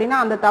இருக்கு அப்படின்னா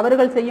அந்த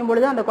தவறுகள் செய்யும்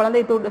பொழுது அந்த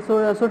குழந்தை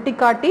சுட்டி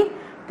காட்டி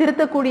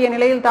திருத்தக்கூடிய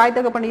நிலையில் தாய்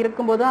தகப்பன்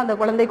இருக்கும்போது அந்த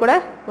குழந்தை கூட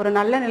ஒரு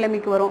நல்ல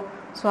நிலைமைக்கு வரும்.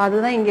 ஸோ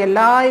அதுதான் இங்க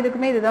எல்லா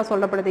இதுக்குமே இதுதான்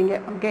சொல்லப்படுதுங்க.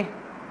 ஓகே,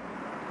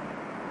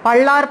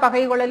 பல்லார்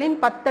பகை கொள்ளலின்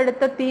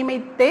பத்தெடுத்த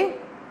தீமைத்தே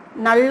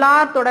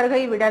நல்லார்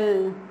தொடர்கை விடல்.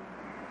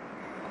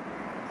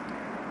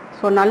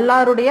 ஸோ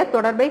நல்லாருடைய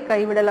தொடர்பை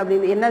கைவிடல்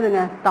அப்படின்னு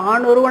என்னதுங்க,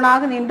 தான்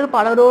ஒருவனாக நின்று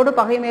பலரோடு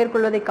பகை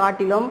மேற்கொள்வதை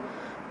காட்டிலும்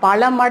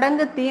பல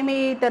மடங்கு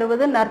தீமையை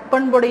தருவது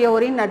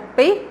நற்பண்புடையோரின்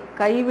நட்பை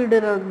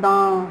கைவிடுறது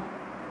தான்.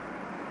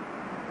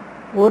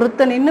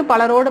 ஒருத்த நின்று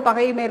பலரோடு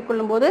பகை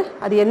மேற்கொள்ளும் போது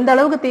அது எந்த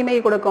அளவுக்கு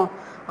தீமையை கொடுக்கும்,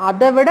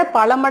 அதை விட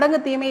பல மடங்கு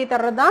தீமையை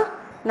தர்றதுதான்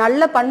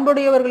நல்ல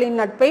பண்புடையவர்களின்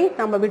நட்பை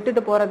நம்ம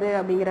விட்டுட்டு போறது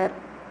அப்படிங்கிறார்.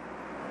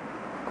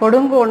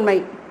 கொடுங்கோன்மை.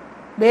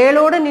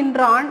 வேலோடு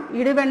நின்றான்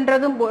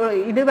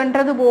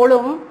இடுவென்றது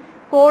போலும்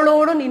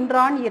கோளோடு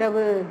நின்றான்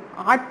இரவு.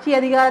 ஆட்சி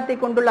அதிகாரத்தை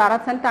கொண்டுள்ள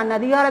அரசன் தன்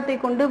அதிகாரத்தை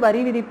கொண்டு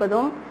வரி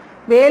விதிப்பதும்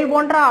வேல்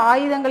போன்ற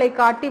ஆயுதங்களை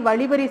காட்டி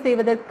வழிபறி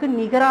செய்வதற்கு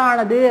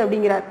நிகரானது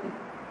அப்படிங்கிறார்.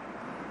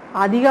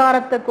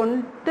 அதிகாரத்தை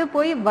கொண்டு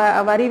போய்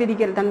வரி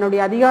விதிக்கிறது,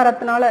 தன்னுடைய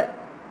அதிகாரத்தினால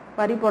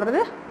வரி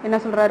போடுறது என்ன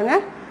சொல்றாருங்க,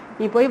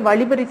 நீ போய்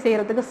வழிபறி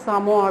செய்யறதுக்கு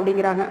சமம்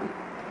அப்படிங்கிறாங்க.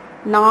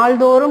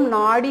 நாள்தோறும்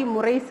நாடி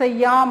முறை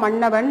செய்யா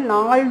மன்னவன்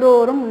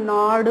நாள்தோறும்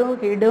நாடு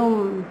கெடும்.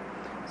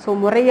 ஸோ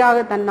முறையாக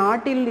தன்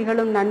நாட்டில்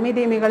நிகழும் நன்மை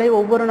தீமைகளை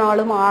ஒவ்வொரு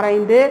நாளும்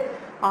ஆராய்ந்து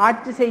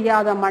ஆட்சி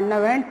செய்யாத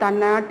மன்னவன் தன்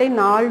நாட்டை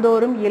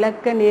நாள்தோறும்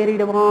இழக்க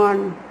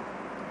நேரிடுவான்.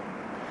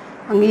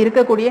 அங்க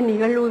இருக்கக்கூடிய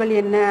நிகழ்வுகள்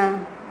என்ன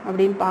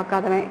அப்படின்னு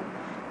பார்க்காதவன்.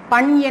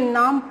 பண்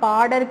எண்ணாம்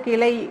பாடற்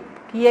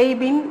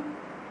கிளைபின்.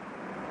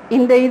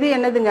 இந்த இது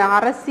என்னதுங்க,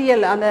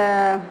 அரசியல்.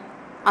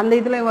 அந்த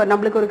இதுல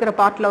நம்மளுக்கு இருக்கிற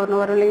பாட்டுல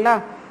வரும் இல்லைங்களா,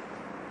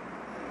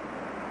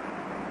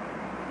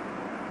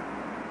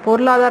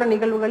 பொருளாதார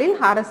நிகழ்வுகளில்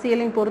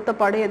அரசியலின்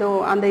பொருத்தப்பாடு ஏதோ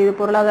அந்த இது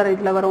பொருளாதார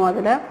இதுல வரும்.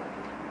 அதுல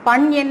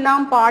பண்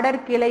எண்ணாம்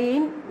பாடற்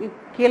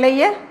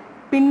கிளைய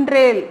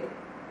பின்றேல்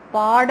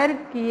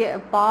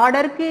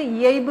பாடற்கு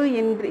இயைபு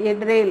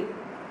என்றேல்.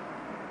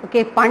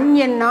 ஓகே, பண்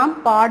எண்ணாம்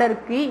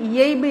பாடற்கு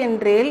இயைபு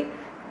என்றேல்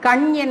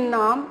கண்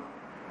எண்ணாம்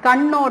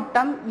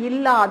கண்ணோட்டம்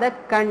இல்லாத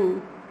கண்.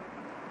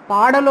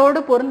 பாடலோடு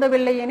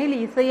பொருந்தவில்லை எனில்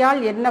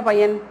இசையால் என்ன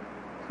பயன்.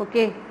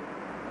 ஓகே,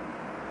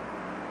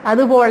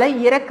 அதுபோல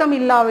இரக்கம்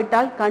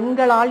இல்லாவிட்டால்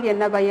கண்களால்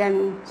என்ன பயன்.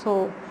 ஸோ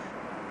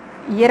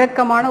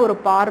இரக்கமான ஒரு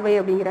பார்வை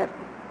அப்படிங்கிறார்.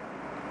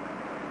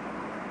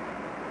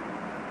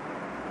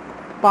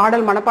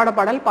 பாடல் மனப்பாட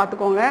பாடல்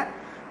பார்த்துக்கோங்க.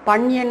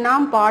 பண்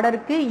எண்ணாம்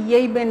பாடற்கு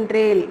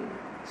இயைபென்றேல்.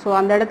 ஸோ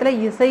அந்த இடத்துல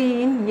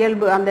இசையின்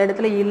இயல்பு, அந்த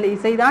இடத்துல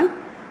இசைதான்,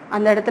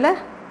 அந்த இடத்துல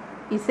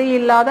இசை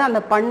இல்லாத அந்த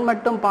பண்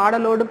மட்டும்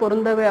பாடலோடு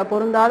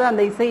பொருந்தாத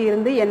அந்த இசை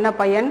இருந்து என்ன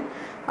பயன்?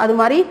 அது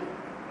மாதிரி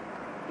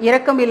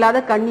இரக்கம் இல்லாத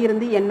கண்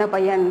இருந்து என்ன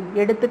பயன்?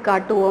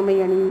 எடுத்துக்காட்டு ஓமை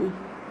அணி.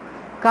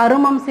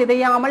 கருமம்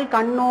சிதையாமல்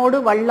கண்ணோடு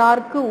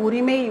வல்லார்க்கு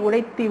உரிமை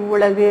உடைத்தி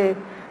உலகு.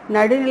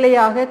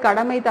 நடுநிலையாக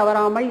கடமை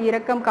தவறாமல்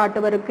இரக்கம்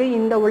காட்டுவருக்கு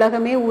இந்த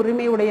உலகமே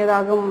உரிமை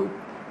உடையதாகும்.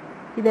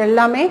 இது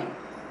எல்லாமே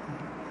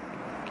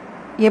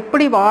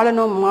எப்படி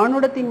வாழணும்,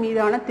 மானுடத்தின்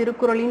மீதான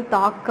திருக்குறளின்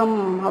தாக்கம்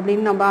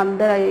அப்படின்னு நம்ம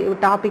அந்த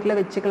டாபிக்ல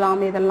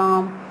வச்சுக்கலாம்.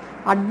 இதெல்லாம்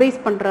அட்வைஸ்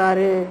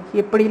பண்றாரு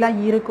எப்படிலாம்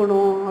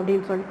இருக்கணும்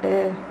அப்படின்னு சொல்லிட்டு.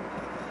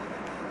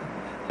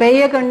 பெய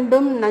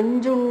கண்டும்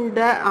நஞ்சுண்ட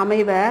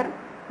அமைவர்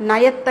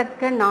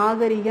நயத்தக்க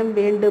நாகரிகம்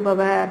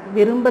வேண்டுபவர்.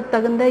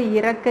 விரும்பத்தகுந்த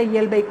இரக்க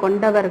இயல்பை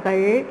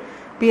கொண்டவர்கள்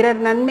பிறர்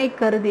நன்மை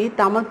கருதி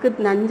தமக்கு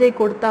நஞ்சை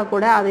கொடுத்தா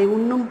கூட அதை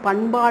உண்ணும்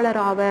பண்பாளர்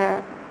ஆவர்.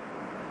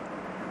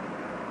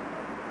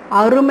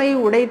 அருமை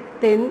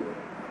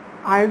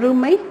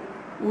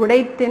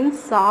உடைத்தின்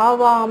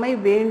சாவாமை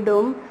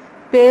வேண்டும்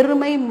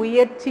பெருமை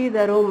முயற்சி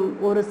தரும்.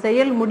 ஒரு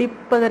செயல்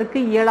முடிப்பதற்கு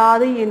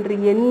இயலாது என்று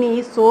எண்ணி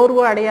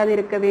சோர்வு அடையாது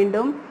இருக்க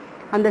வேண்டும்.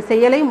 அந்த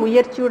செயலை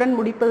முயற்சியுடன்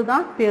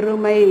முடிப்பதுதான்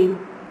பெருமை.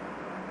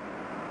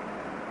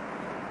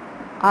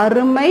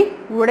 அருமை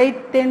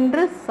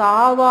உடைத்தென்று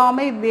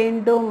சாவாமை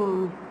வேண்டும்,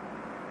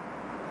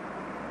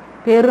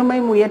 பெருமை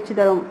முயற்சி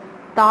தரும்.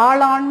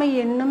 தாளாண்மை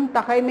என்னும்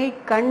தகைமை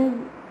கண்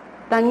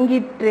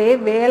தங்கிற்றே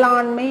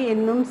வேளாண்மை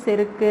என்னும்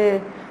செருக்கு.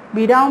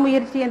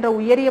 விடாமுயற்சி என்ற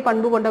உயரிய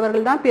பண்பு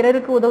கொண்டவர்கள் தான்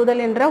பிறருக்கு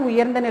உதவுதல் என்ற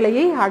உயர்ந்த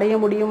நிலையை அடைய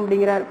முடியும்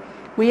அப்படிங்கிறார்.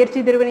 முயற்சி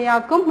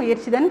திருவினையாக்கும்,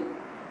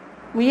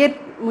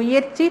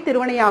 முயற்சி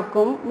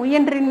திருவினையாக்கும்.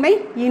 முயன்றின்மை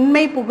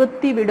இன்மை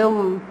புகுத்தி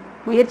விடும்.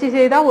 முயற்சி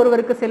செய்தால்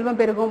ஒருவருக்கு செல்வம்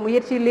பெருகும்,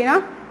 முயற்சி இல்லைன்னா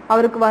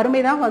அவருக்கு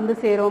வறுமை தான் வந்து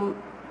சேரும்.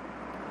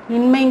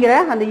 இன்மைங்கிற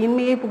அந்த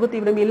இன்மையை புகுத்தி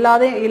விடும்,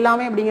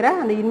 இல்லாமை அப்படிங்கிற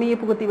அந்த இன்மையை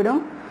புகுத்தி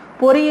விடும்.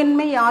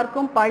 பொறியின்மை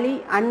யாருக்கும் பழி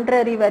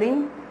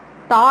அன்றறிவரின்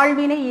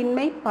தாழ்வினை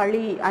இன்மை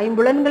பழி.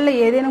 ஐம்புலன்கள்ல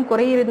ஏதேனும்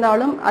குறை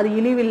இருந்தாலும் அது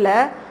இழிவில்லை.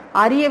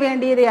 அறிய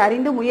வேண்டியதை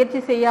அறிந்து முயற்சி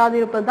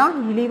செய்யாதிருப்பது தான்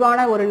இழிவான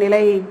ஒரு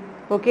நிலை.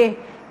 ஓகே,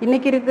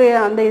 இன்னைக்கு இருக்கு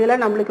அந்த இதுல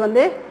நம்மளுக்கு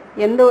வந்து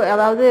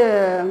அதாவது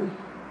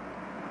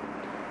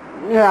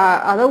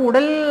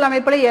உடல்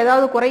அமைப்புல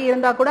ஏதாவது குறை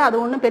இருந்தா கூட அது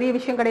ஒன்றும் பெரிய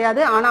விஷயம்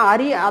கிடையாது. ஆனா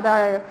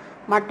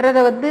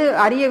மற்றதை வந்து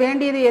அறிய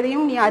வேண்டியது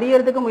எதையும் நீ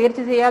அறியறதுக்கு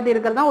முயற்சி செய்யாது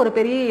இருக்கிறது தான் ஒரு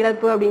பெரிய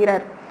இழப்பு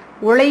அப்படிங்கிறார்.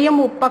 உழையும்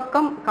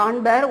உப்பக்கம்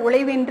காண்பர்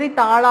உழைவின்றி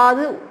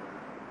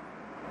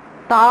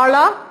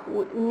தாளா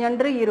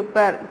உஞன்று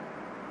இருப்பர்.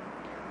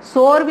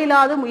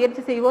 சோர்வில்லாது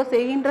முயற்சி செய்வோர்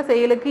செய்கின்ற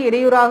செயலுக்கு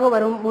இடையூறாக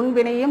வரும்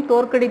முன்வினையும்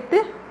தோற்கடித்து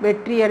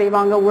வெற்றி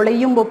அடைவாங்க.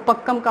 உழையும்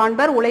ஒப்பக்கம்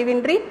காண்பர்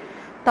உழைவின்றி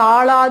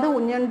தாளாது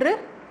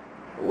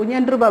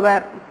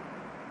உஞன்றுபவர்.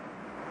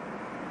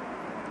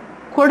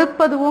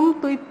 கொடுப்பதுவும்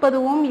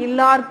துய்ப்பதுவும்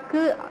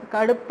இல்லார்க்கு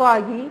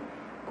கடுப்பாகி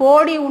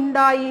கோடி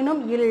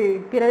உண்டாயினும் இல்.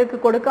 பிறருக்கு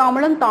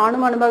கொடுக்காமலும்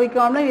தானும்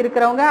அனுபவிக்காமலும்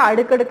இருக்கிறவங்க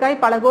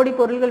அடுக்கடுக்காய் பல கோடி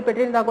பொருள்கள்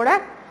பெற்றிருந்தா கூட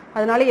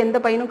அதனால எந்த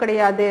பயனும்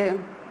கிடையாது.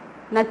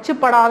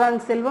 நச்சுப்படாதான்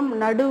செல்வம்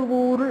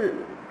நடுவூர்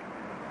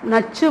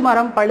நச்சு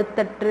மரம்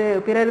பழுத்தற்று.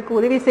 பிறருக்கு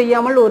உதவி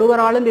செய்யாமல்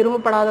ஒருவராலும்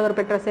விரும்பப்படாதவர்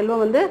பெற்ற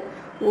செல்வம் வந்து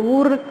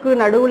ஊருக்கு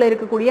நடுவுல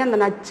இருக்கக்கூடிய அந்த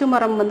நச்சு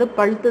மரம் வந்து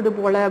பழுத்தது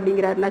போல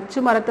அப்படிங்கிறார். நச்சு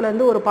மரத்துல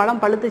இருந்து ஒரு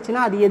பழம்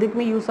பழுத்துச்சுன்னா அது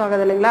எதுக்குமே யூஸ்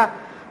ஆகாது இல்லைங்களா,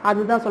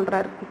 அதுதான்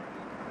சொல்றாரு.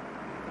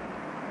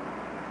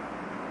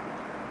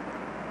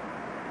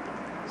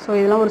 ஸோ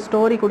இதெல்லாம் ஒரு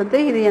ஸ்டோரி கொடுத்து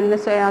இது என்ன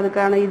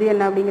அதுக்கான இது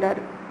என்ன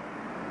அப்படிங்கிறாரு.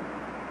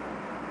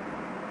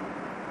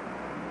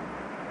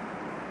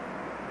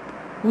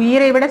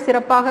 உயிரை விட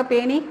சிறப்பாக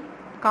பேணி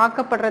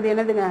காக்கப்படுறது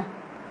என்னதுங்க?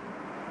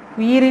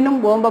 உயிரினும்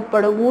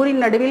ஓம்பப்படும்.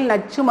 ஊரின் நடுவில்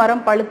நச்சு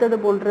மரம் பழுத்தது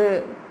போன்று.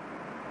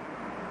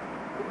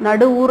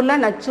 நடு ஊர்ல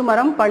நச்சு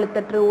மரம்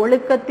பழுத்தற்று.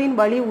 ஒழுக்கத்தின்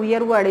வழி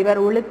உயர்வு அடைவர்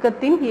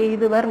ஒழுக்கத்தின்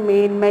எய்துவர்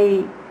மேன்மை.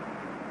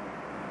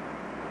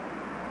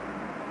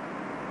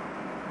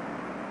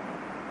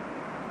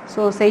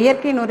 ஸோ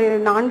செயற்கை ஒரு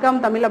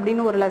 4ஆம் தமிழ்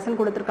அப்படின்னு ஒரு லெசன்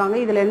கொடுத்துருக்காங்க.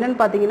 இதில்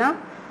என்னன்னு பார்த்தீங்கன்னா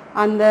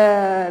அந்த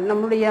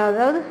நம்முடைய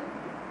அதாவது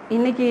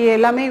இன்னைக்கு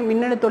எல்லாமே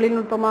மின்னணு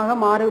தொழில்நுட்பமாக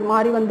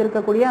மாறி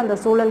வந்திருக்கக்கூடிய அந்த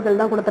சூழல்கள்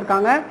தான்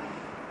கொடுத்துருக்காங்க.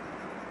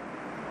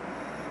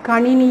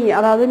 கணினி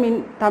அதாவது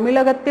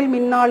தமிழகத்தில்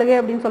மின்னாளுகை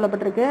அப்படின்னு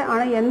சொல்லப்பட்டிருக்கு.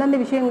 ஆனால் எந்தெந்த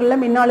விஷயங்கள்ல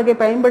மின்னாளுகை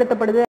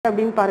பயன்படுத்தப்படுது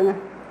அப்படின்னு பாருங்க.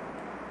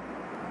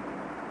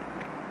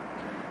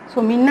 ஸோ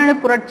மின்னணு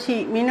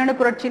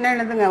புரட்சின்னா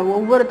என்னதுங்க?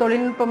 ஒவ்வொரு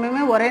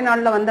தொழில்நுட்பமுமே ஒரே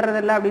நாளில்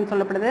வந்துடுறதில்ல அப்படின்னு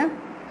சொல்லப்படுது.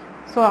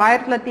 ஸோ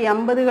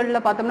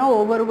 1950களில் பார்த்தோம்னா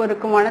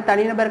ஒவ்வொருவருக்குமான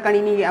தனிநபர்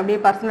கணினி அப்படியே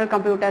பர்சனல்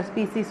கம்ப்யூட்டர்ஸ்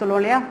பிசி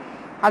சொல்லுவோம் இல்லையா,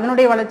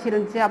 அதனுடைய வளர்ச்சி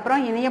இருந்துச்சு.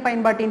 அப்புறம் இணைய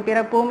பயன்பாட்டின்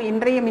பிறப்பும்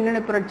இன்றைய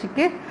மின்னணு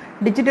புரட்சிக்கு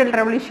டிஜிட்டல்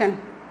ரெவல்யூஷன்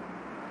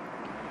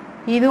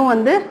இதுவும்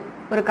வந்து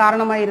ஒரு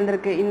காரணமாக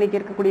இருந்திருக்கு இன்னைக்கு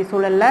இருக்கக்கூடிய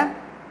சூழல்ல.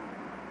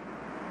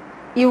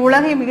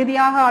 இவ்வுலகை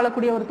மிகுதியாக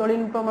ஆளக்கூடிய ஒரு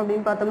தொழில்நுட்பம்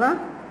அப்படின்னு பார்த்தோம்னா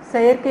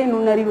செயற்கை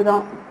நுண்ணறிவு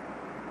தான்.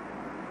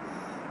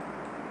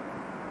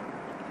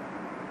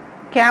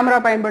 கேமரா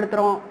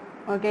பயன்படுத்துகிறோம்,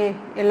 ஓகே,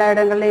 எல்லா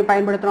இடங்கள்லையும்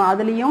பயன்படுத்துகிறோம்,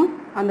 அதுலேயும்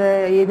அந்த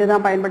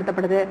இதுதான்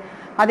பயன்படுத்தப்படுது.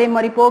 அதே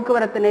மாதிரி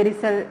போக்குவரத்து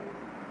நெரிசல்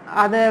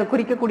அதை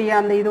குறிக்கக்கூடிய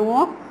அந்த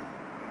இதுவும்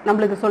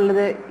நம்மளுக்கு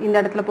சொல்லுது இந்த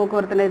இடத்துல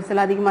போக்குவரத்து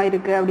நெரிசல் அதிகமாக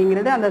இருக்குது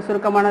அப்படிங்கிறது. அந்த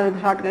சுருக்கமான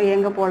ஷார்ட்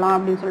எங்கே போகலாம்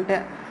அப்படின்னு சொல்லிட்டு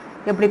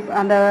எப்படி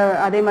அந்த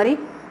அதே மாதிரி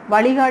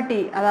வழிகாட்டி,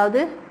 அதாவது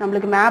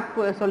நம்மளுக்கு மேப்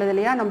சொல்லுது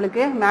இல்லையா,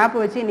 நம்மளுக்கு மேப்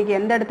வச்சு இன்னைக்கு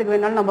எந்த இடத்துக்கு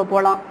வேணாலும் நம்ம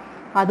போகலாம்.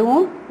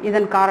 அதுவும்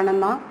இதன்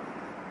காரணம்தான்.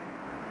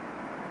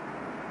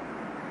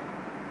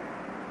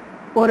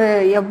 ஒரு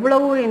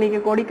எவ்வளவு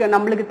இன்னைக்கு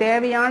நம்மளுக்கு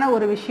தேவையான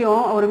ஒரு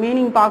விஷயம், ஒரு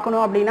மீனிங்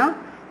பார்க்கணும் அப்படின்னா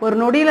ஒரு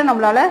நொடியில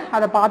நம்மளால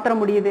அதை பாத்திர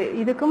முடியுது.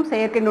 இதுக்கும்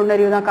செயற்கை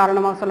நுண்ணறிவு தான்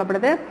காரணமாக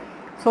சொல்லப்படுது.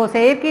 ஸோ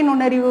செயற்கை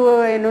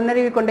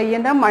நுண்ணறிவு கொண்ட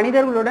இயந்திரம்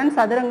மனிதர்களுடன்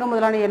சதுரங்கம்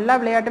முதலான எல்லா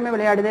விளையாட்டுமே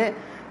விளையாடுது.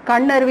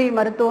 கண்ணறுவை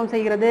மருத்துவம்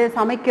செய்கிறது,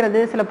 சமைக்கிறது,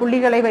 சில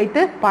புள்ளிகளை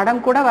வைத்து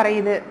படம் கூட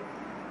வரையுது.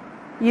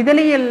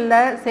 இதுல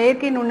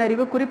செயற்கை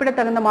நுண்ணறிவு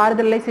குறிப்பிடத்தகுந்த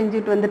மாறுதலை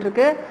செஞ்சுட்டு வந்துட்டு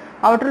இருக்கு.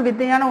 அவற்றுள்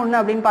வித்தையான ஒண்ணு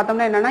அப்படின்னு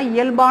பார்த்தோம்னா என்னன்னா,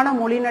 இயல்பான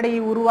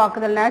மொழிநடையை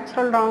உருவாக்குதல்,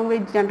 நேச்சுரல்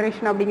லாங்குவேஜ்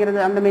ஜெனரேஷன்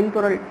அப்படிங்கிறது அந்த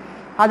மென்பொருள்.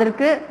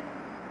 அதற்கு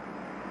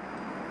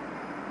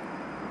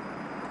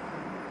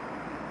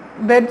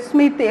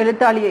வெட்ஸ்மித்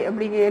எழுத்தாளி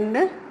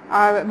அப்படிங்கிறது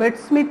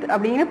வெட்ஸ்மித்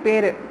அப்படிங்கிற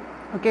பேரு.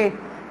 ஓகே,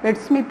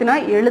 வெட்ஸ்மித்னா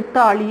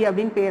எழுத்தாளி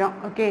அப்படின்னு பேராம்.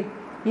 ஓகே,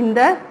 இந்த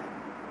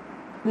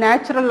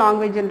நேச்சுரல்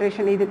லாங்குவேஜ்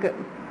ஜெனரேஷன் இதுக்கு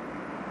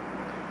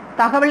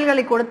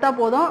தகவல்களை கொடுத்தா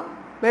போதும்,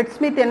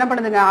 வெட்ஸ்மித் என்ன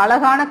பண்ணுதுங்க,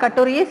 அழகான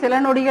கட்டுரையை சில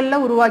நொடிகள்ல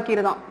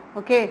உருவாக்கிடுதான்.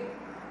 ஓகே,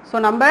 ஸோ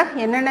நம்ம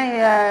என்னென்ன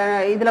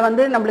இதுல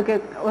வந்து நம்மளுக்கு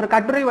ஒரு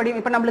கட்டுரை வடிவம்,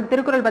 இப்போ நம்மளுக்கு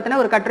திருக்குறள் பத்தின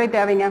ஒரு கட்டுரை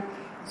தேவைங்க.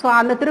 ஸோ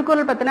அந்த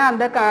திருக்குறள் பத்தின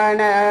அந்த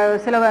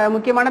சில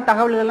முக்கியமான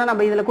தகவல்கள்லாம்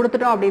நம்ம இதில்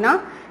கொடுத்துட்டோம் அப்படின்னா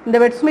இந்த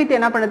வெட்ஸ்மித்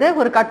என்ன பண்ணுது,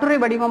 ஒரு கட்டுரை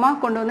வடிவமாக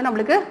கொண்டு வந்து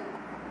நம்மளுக்கு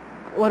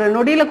ஒரு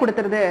நொடியில்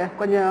கொடுத்துருது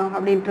கொஞ்சம்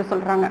அப்படின்ட்டு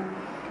சொல்கிறாங்க.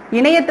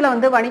 இணையத்தில்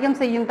வந்து வணிகம்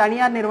செய்யும்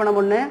தனியார் நிறுவனம்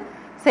ஒன்று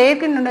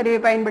செயற்கை நுண்ணறிவை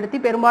பயன்படுத்தி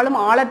பெரும்பாலும்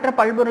ஆளற்ற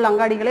பல்பொருள்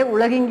அங்காடிகளை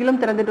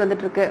உலகெங்கிலும் திறந்துட்டு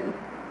வந்துட்டு இருக்கு.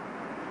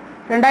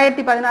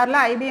 2016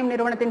 ஐபிஎம்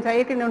நிறுவனத்தின்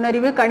செயற்கை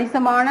நுண்ணறிவு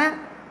கணிசமான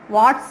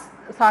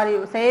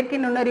செயற்கை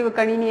நுண்ணறிவு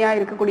கணினியா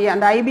இருக்கக்கூடிய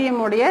அந்த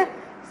ஐபிஎம் உடைய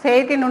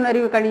செயற்கை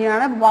நுண்ணறிவு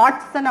கணினியான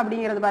வாட்சன்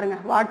அப்படிங்கிறது பாருங்க.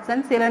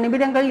 வாட்சன் சில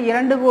நிமிடங்கள்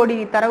 2 கோடி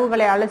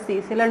தரவுகளை அலசி,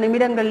 சில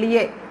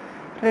நிமிடங்கள்லயே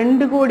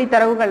 2 கோடி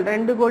தரவுகள்,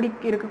 2 கோடி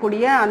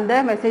இருக்கக்கூடிய அந்த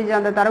மெசேஜ்,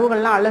 அந்த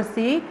தரவுகள்லாம்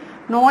அலசி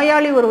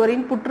நோயாளி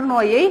ஒருவரின்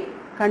புற்றுநோயை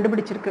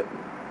கண்டுபிடிச்சிருக்கு.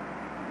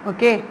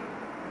 ஓகே,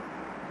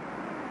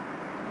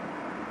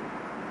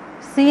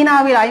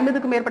 சீனாவில்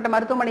 50க்கும் மேற்பட்ட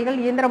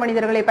மருத்துவமனைகள் இயந்திர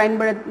மனிதர்களை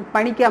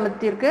பணிக்கு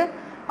அமர்த்தியிருக்கு.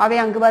 அவை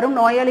அங்கு வரும்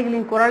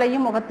நோயாளிகளின்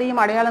குரலையும்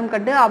முகத்தையும் அடையாளம்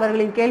கண்டு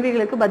அவர்களின்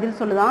கேள்விகளுக்கு பதில்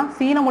சொல்லுதான்.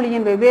 சீன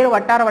மொழியின் வெவ்வேறு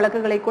வட்டார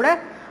வழக்குகளை கூட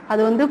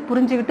அது வந்து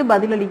புரிஞ்சுக்கிட்டு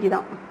பதில்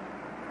அளிக்குதான்.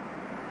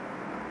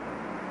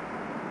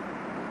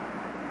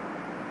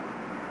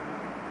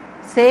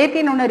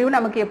 செயற்கை நுண்ணறிவு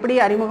நமக்கு எப்படி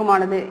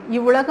அறிமுகமானது?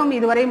 இவ்வுலகம்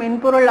இதுவரை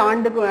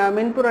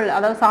மென்பொருள்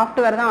அதாவது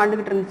சாஃப்ட்வேர் தான்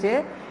ஆண்டுகிட்டு இருந்துச்சு.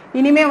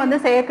 இனிமே வந்து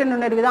செயற்கை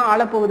நுண்ணறிவு தான்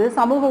ஆளப்போகுது.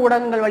 சமூக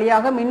ஊடகங்கள்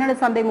வழியாக மின்னணு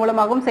சந்தை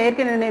மூலமாகவும்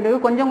செயற்கை நுண்ணறிவு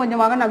கொஞ்சம்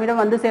கொஞ்சமாக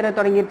நம்மிடம் வந்து சேர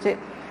தொடங்கிருச்சு.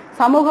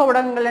 சமூக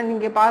ஊடகங்களை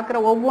நீங்க பார்க்குற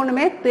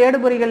ஒவ்வொன்றுமே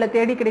தேடுபொறிகளில்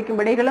தேடி கிடைக்கும்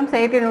விடைகளும்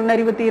செயற்கை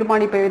நுண்ணறிவு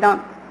தீர்மானிப்பவை தான்.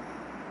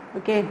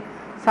 ஓகே,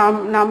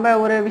 நம்ம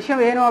ஒரு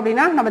விஷயம் வேணும்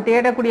அப்படின்னா நம்ம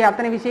தேடக்கூடிய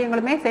அத்தனை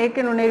விஷயங்களுமே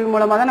செயற்கை நுண்ணறிவு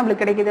மூலமாக தான்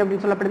நம்மளுக்கு கிடைக்குது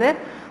அப்படின்னு சொல்லப்படுது.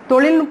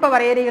 தொழில்நுட்ப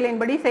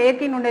வரையறைகளின்படி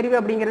செயற்கை நுண்ணறிவு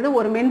அப்படிங்கிறது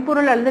ஒரு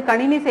மென்பொருள் அல்லது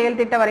கணினி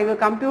செயல்திட்ட வரைவு,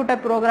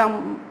 கம்ப்யூட்டர் ப்ரோக்ராம்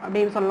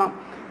அப்படின்னு சொல்லலாம்.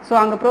 ஸோ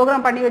அங்கே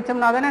ப்ரோக்ராம் பண்ணி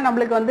வச்சோம்னா தானே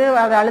நம்மளுக்கு வந்து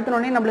அதை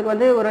அழுத்தினோடனே நம்மளுக்கு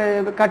வந்து ஒரு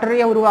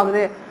கட்டுரையாக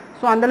உருவாகுது.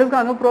 ஸோ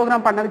அந்தளவுக்கு அங்கே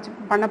ப்ரோக்ராம்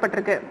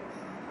பண்ணப்பட்டிருக்கு.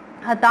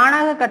 அது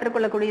தானாக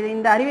கற்றுக்கொள்ளக்கூடியது.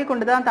 இந்த அறிவை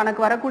கொண்டுதான்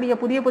தனக்கு வரக்கூடிய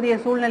புதிய புதிய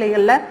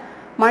சூழ்நிலைகள்ல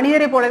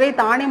மனிதரை போலவே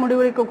தானே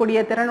முடிவெடுக்கக்கூடிய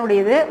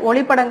திறனுடையது.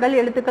 ஒளிப்படங்கள்,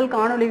 எழுத்துக்கள்,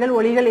 காணொலிகள்,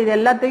 ஒலிகள் இது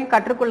எல்லாத்தையும்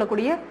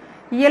கற்றுக்கொள்ளக்கூடிய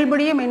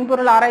இயல்புடைய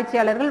மென்பொருள்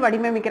ஆராய்ச்சியாளர்கள்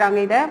வடிவமைக்கிறாங்க.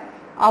 இதை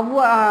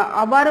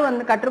அவ்வாறு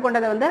வந்து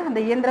கற்றுக்கொண்டதை வந்து அந்த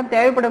இயந்திரம்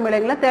தேவைப்படும்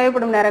இடங்களில்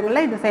தேவைப்படும்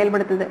நேரங்களில் இது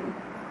செயல்படுத்துது.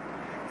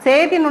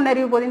 செயற்கை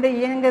நுண்ணறிவு பொதிந்த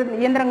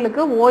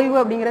இயந்திரங்களுக்கு ஓய்வு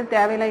அப்படிங்கிறது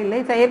தேவையெல்லாம் இல்லை.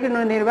 செயற்கை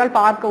நுண்ணறிவால்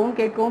பார்க்கவும்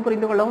கேட்கவும்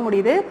புரிந்து கொள்ளவும்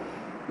முடியுது.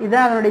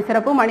 இதுதான் அதனுடைய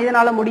சிறப்பு.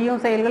 மனிதனால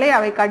முடியும் செயல்களை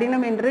அவை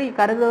கடினம் என்று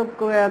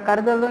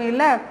கருதுறதும்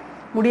இல்லை,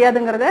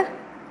 முடியாதுங்கிறத.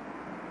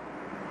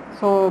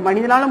 ஸோ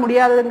மனிதனால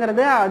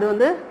முடியாதுங்கிறது அது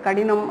வந்து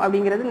கடினம்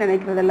அப்படிங்கிறது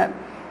நினைக்கிறது இல்லை,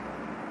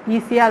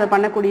 ஈஸியாக அதை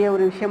பண்ணக்கூடிய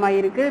ஒரு விஷயமா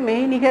இருக்கு.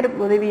 மெய்நிகர்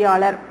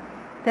உதவியாளர்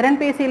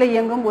திறன்பேசியில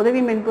இயங்கும்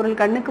உதவி மென்பொருள்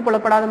கண்ணுக்கு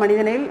புலப்படாத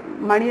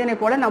மனிதனை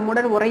போல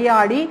நம்முடன்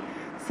உரையாடி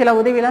சில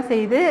உதவியெல்லாம்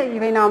செய்து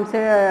இவை நாம்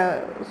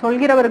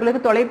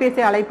சொல்கிறவர்களுக்கு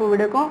தொலைபேசி அழைப்பு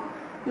விடுக்கும்,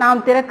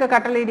 நாம் திறக்க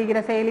கட்டளையிடுகிற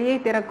செயலியை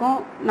திறக்கும்,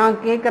 நான்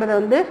கேட்கறத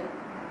வந்து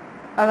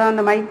அதான்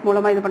அந்த மைக்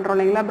மூலமாக இது பண்ணுறோம்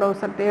இல்லைங்களா,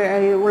 ப்ரௌசர்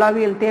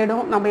உளவியல்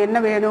தேடும். நம்ம என்ன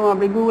வேணும்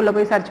அப்படி கூகுளில்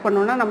போய் சர்ச்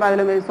பண்ணோம்னா நம்ம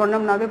அதில்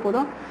சொன்னோம்னாவே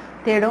போதும்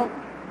தேடும்.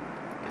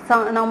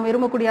 நாம்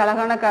விரும்பக்கூடிய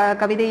அழகான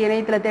கவிதை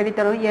இணையத்தில்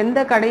தேடித்தரும். எந்த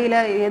கடையில்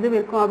எது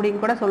விற்கும்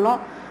அப்படின்னு கூட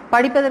சொல்லும்.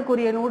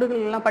 படிப்பதற்குரிய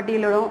நூடுகள் எல்லாம்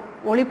பட்டியலிடும்.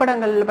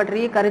 ஒளிப்படங்கள்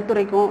பற்றிய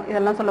கருத்துரைக்கும்.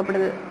 இதெல்லாம்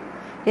சொல்லப்படுது.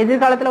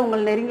 எதிர்காலத்தில்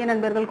உங்கள் நெருங்கிய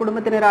நண்பர்கள்,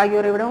 குடும்பத்தினர்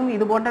ஆகியோரை விடவும்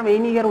இது போன்ற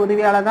மெய்நிகர்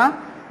உதவியாளர் தான்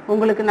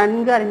உங்களுக்கு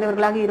நன்கு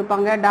அறிந்தவர்களாக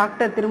இருப்பாங்க.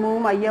 டாக்டர்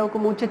திரும்பவும் ஐயாவுக்கு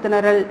மூச்சு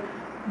திணறல்,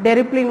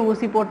 டெரிப்ளின்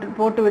ஊசி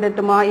போட்டு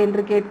விடட்டுமா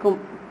என்று கேட்கும்.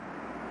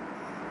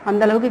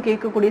 அந்த அளவுக்கு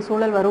கேட்கக்கூடிய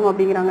சூழல் வரும்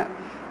அப்படிங்கிறாங்க.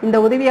 இந்த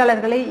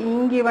உதவியாளர்களை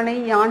இங்கிவனை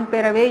யான்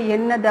பெறவே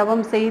என்ன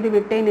தவம் செய்து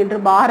விட்டேன் என்று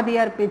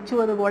பாரதியார்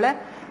மெச்சுவது போல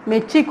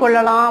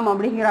மெச்சிக்கொள்ளலாம்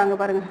அப்படிங்கிறாங்க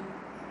பாருங்க.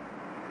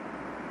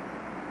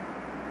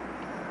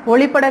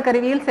 ஒளிப்பட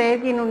கருவியில்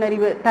செயற்கை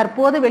நுண்ணறிவு.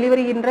 தற்போது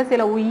வெளிவருகின்ற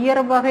சில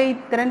உயர் வகை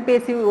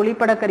திறன்பேசி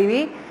ஒளிப்பட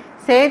கருவி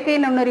செயற்கை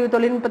நுண்ணறிவு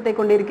தொழில்நுட்பத்தை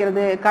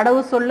கொண்டிருக்கிறது.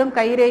 கடவு சொல்லும்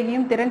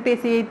கைரேகையும்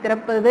திறன்பேசியை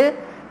திறப்பது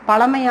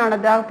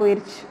பழமையானதாக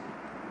போயிடுச்சு.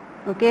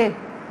 ஓகே,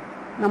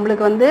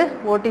 நம்மளுக்கு வந்து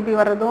ஓடிபி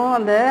வர்றதும்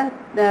அந்த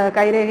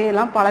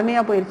கைரேகையெல்லாம்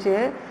பழமையாக போயிடுச்சு.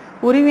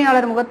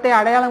 உரிமையாளர் முகத்தை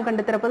அடையாளம்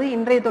கண்டு திறப்பது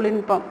இன்றைய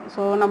தொழில்நுட்பம்.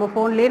 ஸோ நம்ம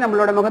ஃபோன்லேயே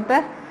நம்மளோட முகத்தை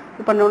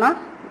இது பண்ணோன்னா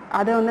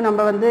அதை வந்து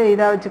நம்ம வந்து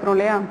இதாக வச்சுக்கிறோம்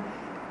இல்லையா,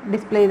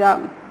 டிஸ்பிளே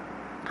இதாக,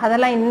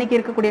 அதெல்லாம் இன்னைக்கு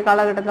இருக்கக்கூடிய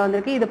காலகட்டத்தில்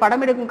வந்திருக்கு. இது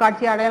படம் எடுக்கும்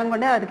காட்சியை அடையாளம்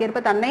கொண்டு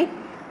அதற்கேற்ப தன்னை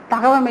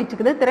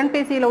தகவமைச்சுக்குது.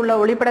 திறன்பேசியில் உள்ள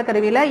ஒளிப்பட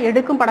கருவியில்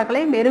எடுக்கும்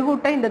படங்களை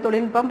மெருகூட்ட இந்த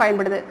தொழில்நுட்பம்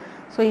பயன்படுது.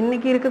 ஸோ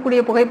இன்னைக்கு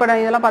இருக்கக்கூடிய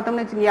புகைப்படம் இதெல்லாம்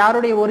பார்த்தோம்னு வச்சுக்கோங்க,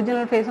 யாருடைய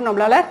ஒரிஜினல் ஃபேஸும்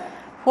நம்மளால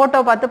ஃபோட்டோ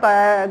பார்த்து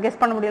கெஸ்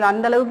பண்ண முடியல,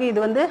 அந்த அளவுக்கு இது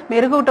வந்து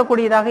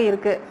மெருகூட்டக்கூடியதாக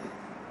இருக்கு.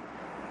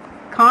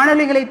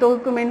 காணொலிகளை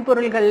தொகுக்கும்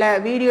மென்பொருள்களில்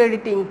வீடியோ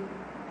எடிட்டிங்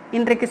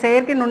இன்றைக்கு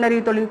செயற்கை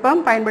நுண்ணறிவு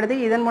தொழில்நுட்பம் பயன்படுது.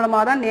 இதன்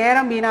மூலமாக தான்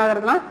நேரம்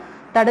வீணாகிறதுலாம்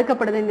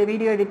தடுக்கப்படுது. இந்த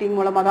வீடியோ எடிட்டிங்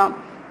மூலமாக தான்.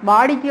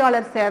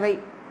 வாடிக்கையாளர் சேவை.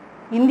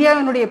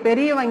 இந்தியாவினுடைய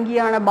பெரிய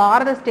வங்கியான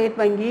பாரத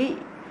ஸ்டேட் வங்கி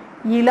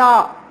இலா,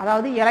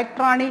 அதாவது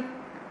எலக்ட்ரானிக்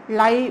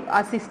லைவ்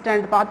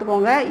அசிஸ்டன்ட்,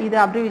 பார்த்துக்கோங்க, இது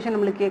அப்ரிவேஷன்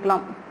நம்மளுக்கு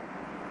கேட்கலாம்.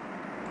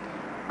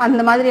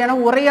 அந்த மாதிரியான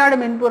உரையாடு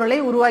மென்பொருளை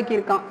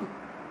உருவாக்கியிருக்கான்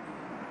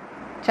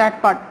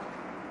சாட்பாட்.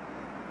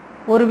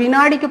 ஒரு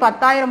வினாடிக்கு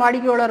 10,000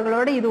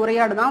 வாடிக்கையாளர்களோடு இது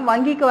உரையாடுதான்.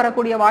 வங்கிக்கு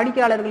வரக்கூடிய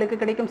வாடிக்கையாளர்களுக்கு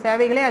கிடைக்கும்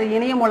சேவைகளை அது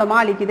இணையம் மூலமா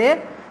அளிக்குது.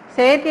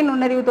 செயற்கை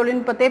நுண்ணறிவு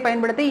தொழில்நுட்பத்தை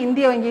பயன்படுத்தி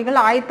இந்திய வங்கிகள்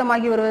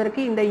ஆயத்தமாகி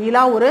வருவதற்கு இந்த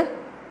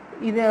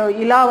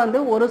இலா வந்து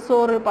ஒரு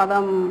சோறு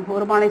பதம்,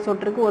 ஒரு பானை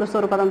சோற்றுக்கு ஒரு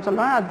சோறு பதம்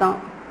சொல்றோம், அதுதான்.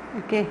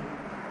 ஓகே,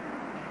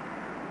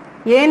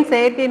 ஏன்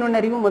செயற்கை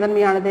நுண்ணறிவு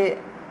முதன்மையானது?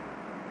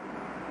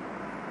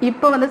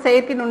 இப்போ வந்து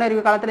செயற்கை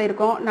நுண்ணறிவு காலத்தில்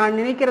இருக்கோம். நான்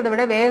நினைக்கிறத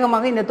விட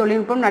வேகமாக இந்த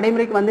தொழில்நுட்பம்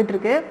நடைமுறைக்கு வந்துட்டு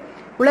இருக்கு.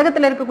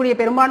 உலகத்தில் இருக்கக்கூடிய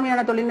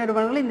பெரும்பான்மையான தொழில்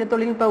நிறுவனங்கள் இந்த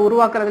தொழில்நுட்பம்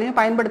உருவாக்குறதுலையும்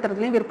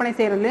பயன்படுத்துறதுலையும் விற்பனை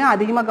செய்யறதுலையும்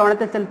அதிகமாக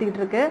கவனத்தை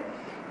செலுத்திக்கிட்டு இருக்கு.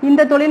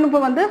 இந்த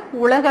தொழில்நுட்பம் வந்து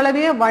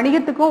உலகளவிய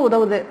வணிகத்துக்கும்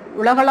உதவுது.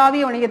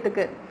 உலகளாவிய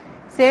வணிகத்துக்கு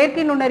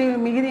செயற்கை நுண்ணறிவு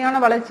மிகுதியான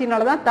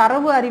வளர்ச்சியினாலதான்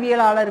தரவு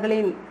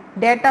அறிவியலாளர்களின்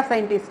டேட்டா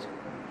சயின்டிஸ்ட்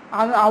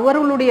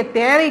அவர்களுடைய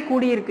தேவை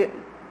கூடியிருக்கு.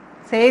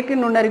 செயற்கை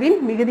நுண்ணறிவின்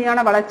மிகுதியான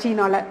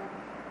வளர்ச்சியினால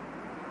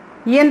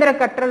இயந்திர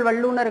கற்றல்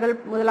வல்லுநர்கள்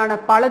முதலான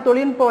பல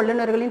தொழில்நுட்ப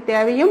வல்லுநர்களின்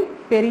தேவையும்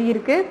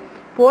பெருகியிருக்கு.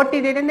 போட்டி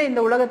நிறைந்த இந்த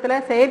உலகத்துல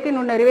செயற்கை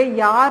நுண்ணறிவை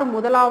யார்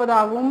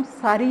முதலாவதாகவும்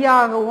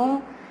சரியாகவும்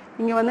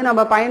இங்க வந்து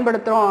நம்ம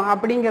பயன்படுத்துறோம்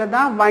அப்படிங்கிறது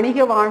தான்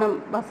வணிக வானம்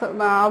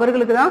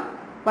அவர்களுக்கு தான்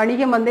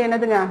வணிகம் வந்து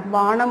என்னதுங்க,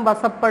 வானம்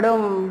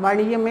வசப்படும்,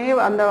 வணிகமே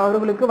அந்த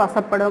அவர்களுக்கு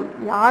வசப்படும்.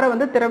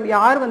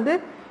 யார் வந்து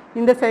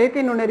இந்த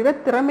செயற்கை நுண்ணறிவை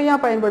திறமையா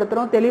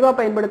பயன்படுத்துறோம், தெளிவா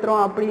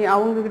பயன்படுத்துறோம், அப்படி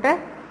அவங்க கிட்ட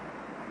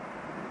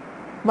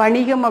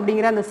வணிகம்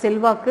அப்படிங்கிற அந்த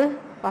செல்வாக்கு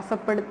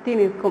வசப்படுத்தி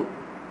நிற்கும்.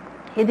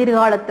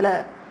 எதிர்காலத்துல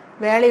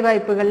வேலை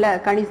வாய்ப்புகள்ல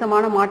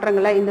கணிசமான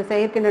மாற்றங்களை இந்த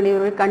செயற்கை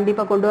நுண்ணறிவு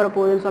கண்டிப்பா கொண்டு வர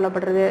போகுதுன்னு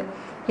சொல்லப்படுறது.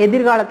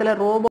 எதிர்காலத்துல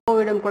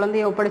ரோபோவிடம்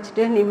குழந்தையை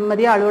ஒப்படைச்சிட்டு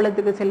நிம்மதியா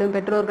அலுவலகத்துக்கு செல்லும்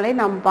பெற்றோர்களை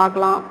நாம்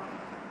பார்க்கலாம்.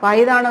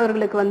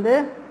 வயதானவர்களுக்கு வந்து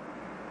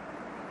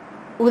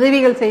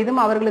உதவிகள் செய்தும்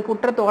அவர்களுக்கு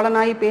உற்ற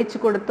தோழனாய் பேச்சு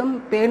கொடுத்தும்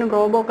பேணும்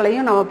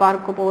ரோபோக்களையும் நம்ம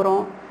பார்க்க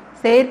போறோம்.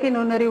 செயற்கை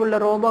நுண்ணறிவு உள்ள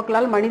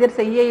ரோபோக்களால் மனிதர்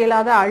செய்ய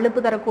இயலாத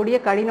அலுப்பு தரக்கூடிய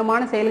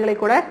கடினமான செயல்களை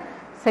கூட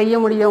செய்ய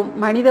முடியும்.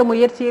 மனித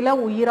முயற்சியில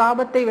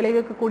உயிராபத்தை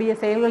விளைவிக்கக்கூடிய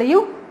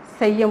செயல்களையும்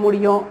செய்ய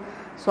முடியும்.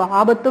 ஸோ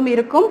ஆபத்தும்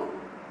இருக்கும்,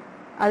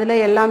 அதுல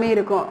எல்லாமே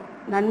இருக்கும்,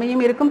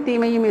 நன்மையும் இருக்கும்,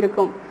 தீமையும்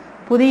இருக்கும்.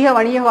 புதிய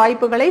வணிக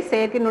வாய்ப்புகளை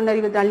செயற்கை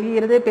நுண்ணறிவு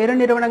தள்ளுகிறது.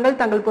 பெருநிறுவனங்கள்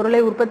தங்கள் பொருளை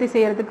உற்பத்தி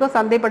செய்யறதுக்கு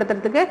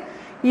சந்தைப்படுத்துறதுக்கு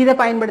இதை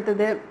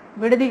பயன்படுத்துது.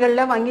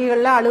 விடுதிகள்ல,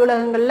 வங்கிகள்ல,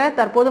 அலுவலகங்கள்ல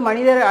தற்போது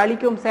மனிதர்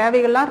அளிக்கும்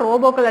சேவைகள்லாம்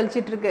ரோபோக்கள்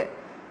அளிச்சிட்டு இருக்கு.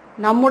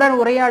 நம்முடன்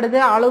உரையாடுது,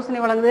 ஆலோசனை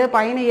வழங்குது,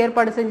 பயண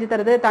ஏற்பாடு செஞ்சு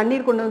தருது,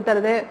 தண்ணீர் கொண்டு வந்து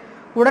தருது,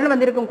 உடன்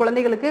வந்திருக்கும்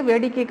குழந்தைகளுக்கு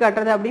வேடிக்கை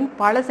காட்டுறது அப்படின்னு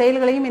பல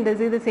செயல்களையும் இந்த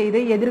இது செய்து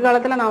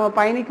எதிர்காலத்துல நாம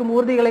பயணிக்கும்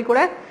ஊர்திகளை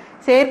கூட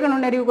செயற்கை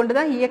நுண்ணறிவு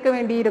கொண்டுதான் இயக்க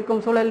வேண்டி இருக்கும்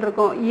சூழல்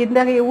இருக்கும்.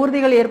 இத்தகைய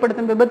ஊர்திகள்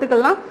ஏற்படுத்தும்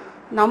விபத்துக்கள்லாம்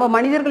நம்ம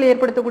மனிதர்கள்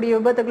ஏற்படுத்தக்கூடிய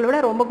விபத்துக்களை விட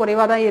ரொம்ப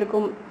குறைவா தான்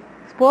இருக்கும்.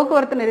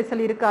 போக்குவரத்து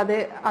நெரிசல் இருக்காது,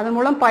 அதன்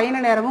மூலம் பயண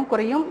நேரமும்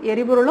குறையும்,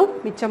 எரிபொருளும்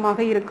மிச்சமாக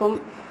இருக்கும்.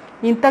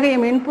 இத்தகைய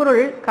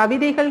மென்பொருள்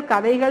கவிதைகள்,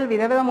 கதைகள்,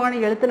 விதவிதமான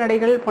எழுத்து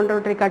நடைகள்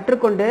போன்றவற்றை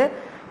கற்றுக்கொண்டு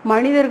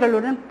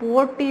மனிதர்களுடன்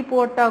போட்டி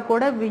போட்டா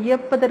கூட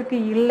வியப்பதற்கு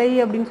இல்லை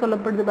அப்படின்னு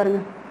சொல்லப்படுது பாருங்க.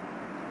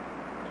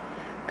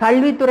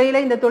 கல்வித்துறையில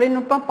இந்த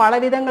தொழில்நுட்பம் பல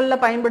விதங்கள்ல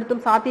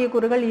பயன்படுத்தும்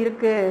சாத்தியக்கூறுகள்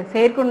இருக்கு.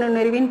 செயற்கை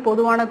நுண்ணறிவின்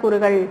பொதுவான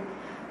கூறுகள்.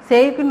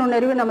 செயற்கை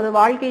நுண்ணறிவு நமது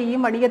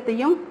வாழ்க்கையையும்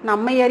வணிகத்தையும்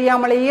நம்மை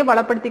அறியாமலேயே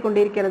பலப்படுத்தி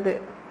கொண்டிருக்கிறது.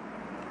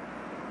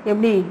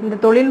 எப்படி? இந்த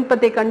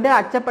தொழில்நுட்பத்தை கண்டு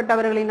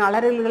அச்சப்பட்டவர்களின்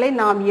அலறல்களை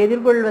நாம்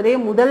எதிர்கொள்வதே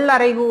முதல்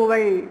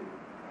அறைகூவல்.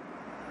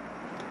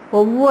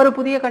 ஒவ்வொரு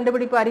புதிய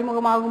கண்டுபிடிப்பு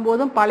அறிமுகமாகும்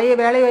போதும் பழைய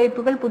வேலை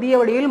வாய்ப்புகள் புதிய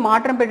வழியில்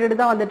மாற்றம் பெற்றுட்டு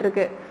தான் வந்துட்டு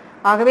இருக்கு.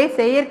 ஆகவே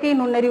செயற்கை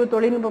நுண்ணறிவு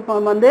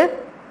தொழில்நுட்பம் வந்து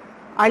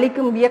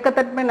அளிக்கும்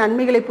வியக்கத்தன்மை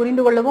நன்மைகளை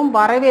புரிந்து கொள்ளவும்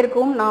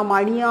வரவேற்கவும் நாம்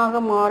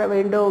அணியாக மாற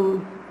வேண்டும்.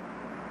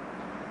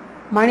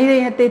 மனித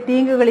இனத்தை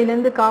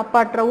தீங்குகளிலிருந்து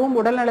காப்பாற்றவும்,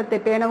 உடல் நலத்தை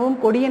பேணவும்,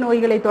 கொடிய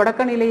நோய்களை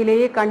தொடக்க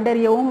நிலையிலேயே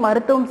கண்டறியவும்,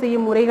 மருத்துவம்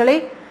செய்யும் முறைகளை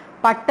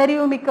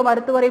பட்டறிவு மிக்க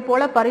மருத்துவரை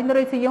போல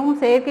பரிந்துரை செய்யவும்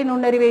செயற்கை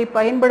நுண்ணறிவை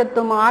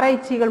பயன்படுத்தும்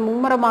ஆராய்ச்சிகள்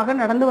மும்முரமாக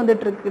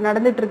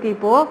நடந்துட்டு இருக்கு.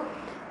 இப்போ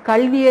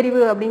கல்வி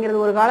அறிவு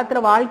அப்படிங்கிறது ஒரு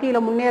காலத்துல வாழ்க்கையில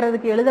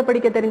முன்னேறதுக்கு எழுத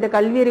படிக்க தெரிந்த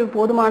கல்வி அறிவு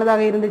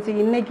போதுமானதாக இருந்துச்சு.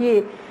 இன்னைக்கு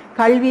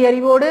கல்வி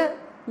அறிவோடு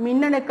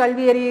மின்னணு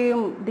கல்வி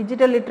அறிவையும்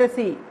டிஜிட்டல்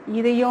லிட்ரஸி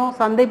இதையும்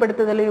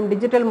சந்தைப்படுத்துதலையும்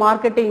டிஜிட்டல்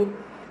மார்க்கெட்டிங்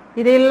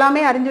இது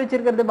எல்லாமே அறிஞ்சு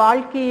வச்சிருக்கிறது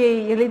வாழ்க்கையை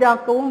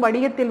எளிதாக்கவும்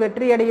வணிகத்தில்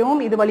வெற்றி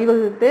அடையவும் இது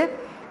வழிவகுத்து.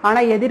 ஆனா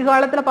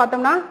எதிர்காலத்துல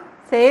பார்த்தோம்னா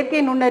செயற்கை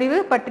நுண்ணறிவு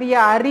பற்றிய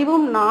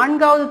அறிவும்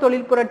 4வது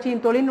தொழில்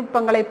புரட்சியின்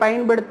தொழில்நுட்பங்களை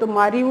பயன்படுத்தும்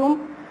அறிவும்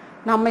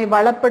நம்மை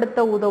வளப்படுத்த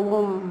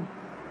உதவும்.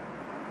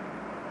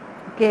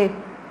 ஓகே,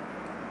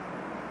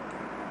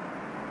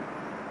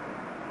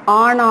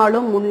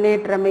 ஆனாலும்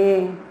முன்னேற்றமே.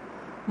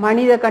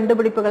 மனித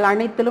கண்டுபிடிப்புகள்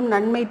அனைத்திலும்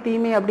நன்மை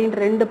தீமை அப்படின்னு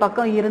 2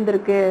 பக்கம்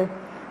இருந்திருக்கு.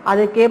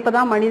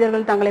 அதுக்கேற்பதான்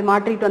மனிதர்கள் தங்களை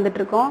மாற்றிட்டு வந்துட்டு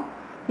இருக்கோம்.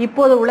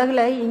 இப்போது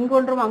உலகில்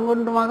இங்கொன்றும்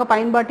அங்கொன்றுமாக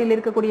பயன்பாட்டில்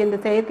இருக்கக்கூடிய இந்த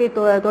செயற்கை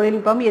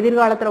தொழில்நுட்பம்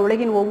எதிர்காலத்தில்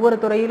உலகின் ஒவ்வொரு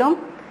துறையிலும்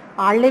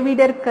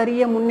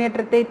அளவிடற்கரிய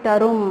முன்னேற்றத்தை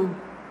தரும்.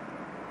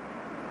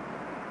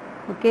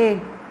 ஓகே,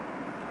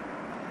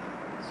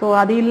 ஸோ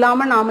அது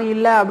இல்லாமல் நாம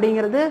இல்லை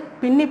அப்படிங்கிறது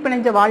பின்னி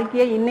பிணைஞ்ச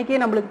வாழ்க்கையை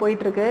இன்னைக்கே நம்மளுக்கு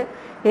போயிட்டு இருக்கு.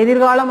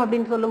 எதிர்காலம்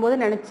அப்படின்னு சொல்லும்போது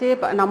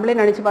நம்மளே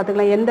நினைச்சு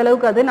பார்த்துக்கலாம் எந்த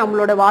அளவுக்கு அது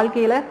நம்மளோட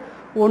வாழ்க்கையில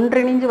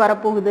ஒன்றிணைஞ்சு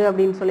வரப்போகுது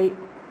அப்படின்னு சொல்லி.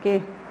 ஓகே,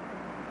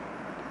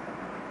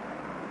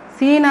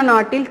 சீன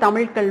நாட்டில்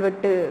தமிழ்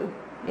கல்வெட்டு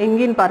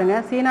எங்கின்னு பாருங்க.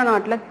 சீன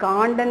நாட்டில்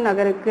காண்டன்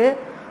நகருக்கு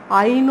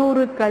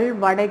 500 கல்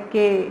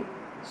வடக்கே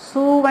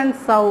சூவன்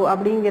சவ்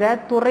அப்படிங்கிற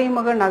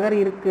துறைமுக நகர்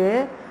இருக்கு.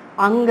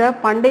 அங்க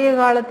பண்டைய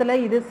காலத்துல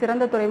இது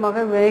சிறந்த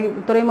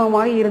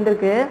துறைமுகமாக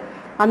இருந்திருக்கு.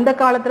 அந்த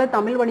காலத்துல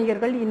தமிழ்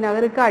வணிகர்கள்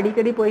இந்நகருக்கு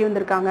அடிக்கடி போய்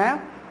வந்திருக்காங்க.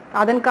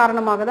 அதன்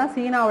காரணமாக தான்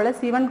சீனாவில்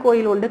சிவன்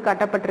கோயில் ஒன்று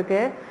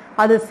கட்டப்பட்டிருக்கு.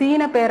 அது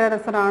சீன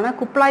பேரரசரான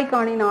குப்லாய்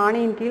கானின்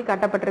ஆணையின் கீழ்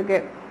கட்டப்பட்டிருக்கு.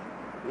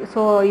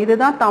 ஸோ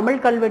இதுதான்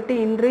தமிழ் கல்வெட்டு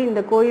இன்று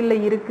இந்த கோயில்ல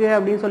இருக்கு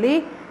அப்படின்னு சொல்லி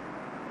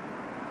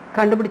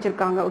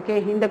கண்டுபிடிச்சிருக்காங்க. ஓகே,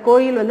 இந்த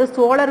கோயில் வந்து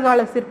சோழர்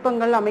கால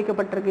சிற்பங்கள்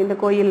அமைக்கப்பட்டிருக்கு இந்த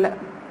கோயில்ல.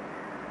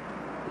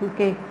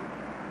 ஓகே,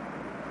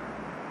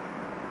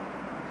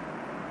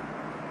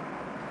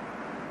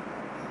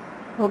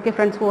 ஓகே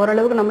ஃப்ரெண்ட்ஸ்,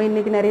 ஓரளவுக்கு நம்ம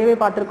இன்னைக்கு நிறையவே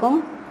பார்த்துருக்கோம்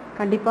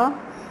கண்டிப்பா.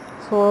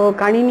 ஸோ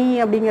கணினி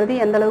அப்படிங்கிறது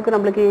எந்த அளவுக்கு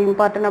நம்மளுக்கு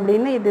இம்பார்ட்டன்ட்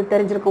அப்படின்னு இது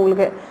தெரிஞ்சிருக்கும்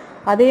உங்களுக்கு.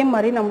 அதே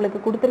மாதிரி நம்மளுக்கு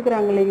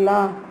கொடுத்துருக்குறாங்க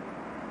இல்லைங்களா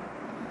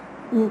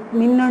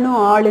மின்னணு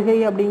ஆளுகை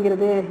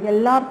அப்படிங்கிறது.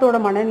 எல்லாத்தோட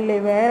மனநிலை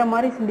வேற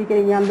மாதிரி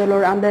சிந்திக்கிறீங்க.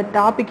 அந்த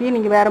டாப்பிக்கையும்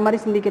நீங்க வேற மாதிரி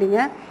சிந்திக்கிறீங்க.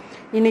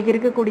 இன்னைக்கு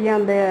இருக்கக்கூடிய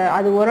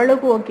அது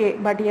ஓரளவுக்கு ஓகே,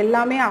 பட்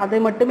எல்லாமே அது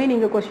மட்டுமே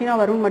நீங்க கொஸ்டினா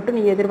வரும்னு மட்டும்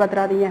நீங்க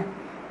எதிர்பார்த்துறாதீங்க.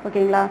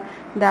 ஓகேங்களா,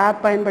 இந்த ஆப்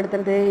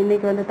பயன்படுத்துறது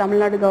இன்னைக்கு வந்து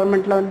தமிழ்நாடு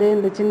கவர்மெண்ட்ல வந்து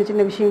இந்த சின்ன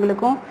சின்ன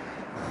விஷயங்களுக்கும்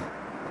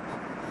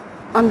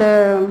அந்த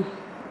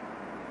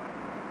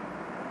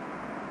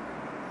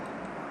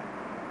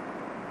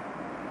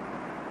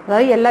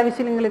அதாவது எல்லா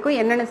விஷயங்களுக்கும்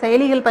என்னென்ன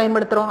செயலிகள்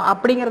பயன்படுத்துறோம்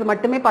அப்படிங்கிறது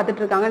மட்டுமே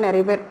பார்த்துட்டு இருக்காங்க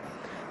நிறைய பேர்.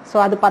 ஸோ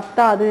அது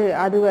பத்தாது.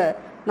 அது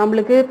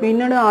நம்மளுக்கு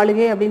மின்னணு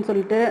ஆளுகை அப்படின்னு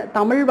சொல்லிட்டு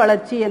தமிழ்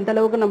வளர்ச்சி எந்த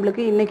அளவுக்கு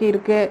நம்மளுக்கு இன்னைக்கு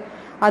இருக்கு.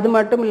 அது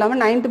மட்டும்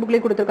இல்லாமல் 9th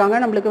புக்லேயும் கொடுத்துருக்காங்க,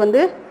 நம்மளுக்கு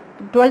வந்து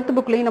 12th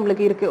புக்லேயும்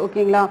நம்மளுக்கு இருக்கு.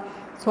 ஓகேங்களா,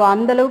 ஸோ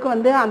அந்த அளவுக்கு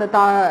வந்து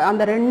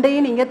அந்த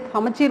ரெண்டையும் நீங்க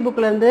சமச்சீர்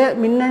புக்ல இருந்து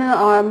மின்னணு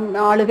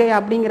ஆளுகை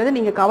அப்படிங்கிறத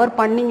நீங்க கவர்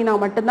பண்ணீங்கன்னா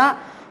மட்டும்தான்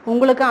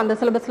உங்களுக்கு அந்த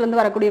சிலபஸ்ல இருந்து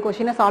வரக்கூடிய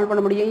கொஸ்டினை சால்வ்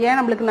பண்ண முடியும். ஏன்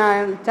நம்மளுக்கு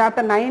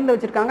சாப்டர் 9ல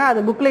வச்சிருக்காங்க, அது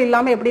புக்ல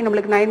இல்லாம எப்படி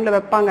நம்மளுக்கு 9ல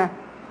வைப்பாங்க.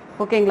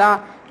 ஓகேங்களா,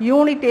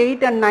 யூனிட்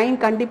 8 and 9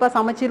 கண்டிப்பா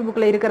சமச்சீர்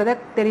புக்ல இருக்கிறத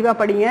தெளிவா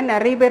படிங்க.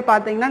 நிறைய பேர்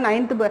பார்த்தீங்கன்னா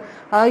 9th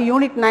அதாவது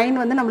யூனிட்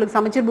 9 வந்து நம்மளுக்கு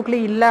சமச்சீர் புக்ல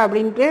இல்லை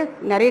அப்படின்ட்டு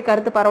நிறைய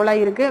கருத்து பரவலா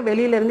இருக்கு.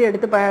 வெளியில இருந்து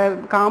எடுத்து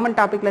காமன்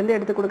டாபிக்ல இருந்து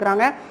எடுத்து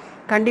கொடுக்குறாங்க.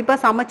 கண்டிப்பா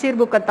சமச்சீர்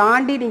புக்கை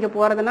தாண்டி நீங்க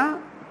போறதுன்னா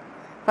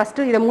ஃபர்ஸ்ட்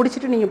இதை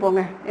முடிச்சுட்டு நீங்க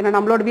போங்க. ஏன்னா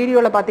நம்மளோட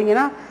வீடியோல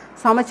பாத்தீங்கன்னா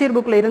சமச்சீர்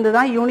புக்ல இருந்து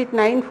தான் யூனிட்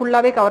 9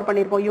 ஃபுல்லாவே கவர்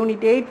பண்ணிருப்போம்,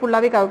 யூனிட் 8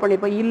 ஃபுல்லாவே கவர்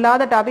பண்ணிருப்போம்.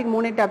 இல்லாத டாபிக்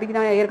 3 டாபிக்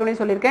நான் ஏற்கனவே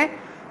சொல்லியிருக்கேன்.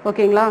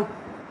 ஓகேங்களா,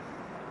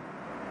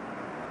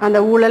 அந்த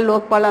ஊழல்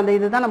லோக்பால் அந்த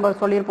இதுதான் நம்ம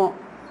சொல்லியிருப்போம்.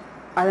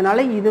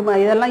 அதனால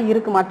இதெல்லாம்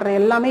இருக்கு, மற்ற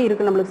எல்லாமே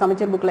இருக்கு நம்மளுக்கு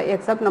சமச்சீர் புக்ல.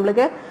 எக்ஸப்ட்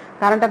நம்மளுக்கு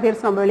கரண்ட்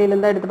அஃபேர்ஸ் நம்ம வெளியில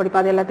இருந்தா எடுத்து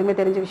படிப்போம், அது எல்லாத்துக்குமே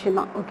தெரிஞ்ச விஷயம்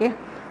தான். ஓகே,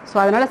 ஸோ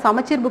அதனால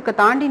சமச்சீர் புக்கை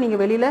தாண்டி நீங்க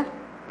வெளியில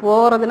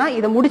போறதுன்னா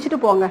இதை முடிச்சுட்டு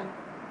போங்க.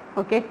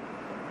 Okay,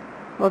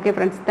 okay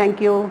friends,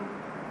 thank you.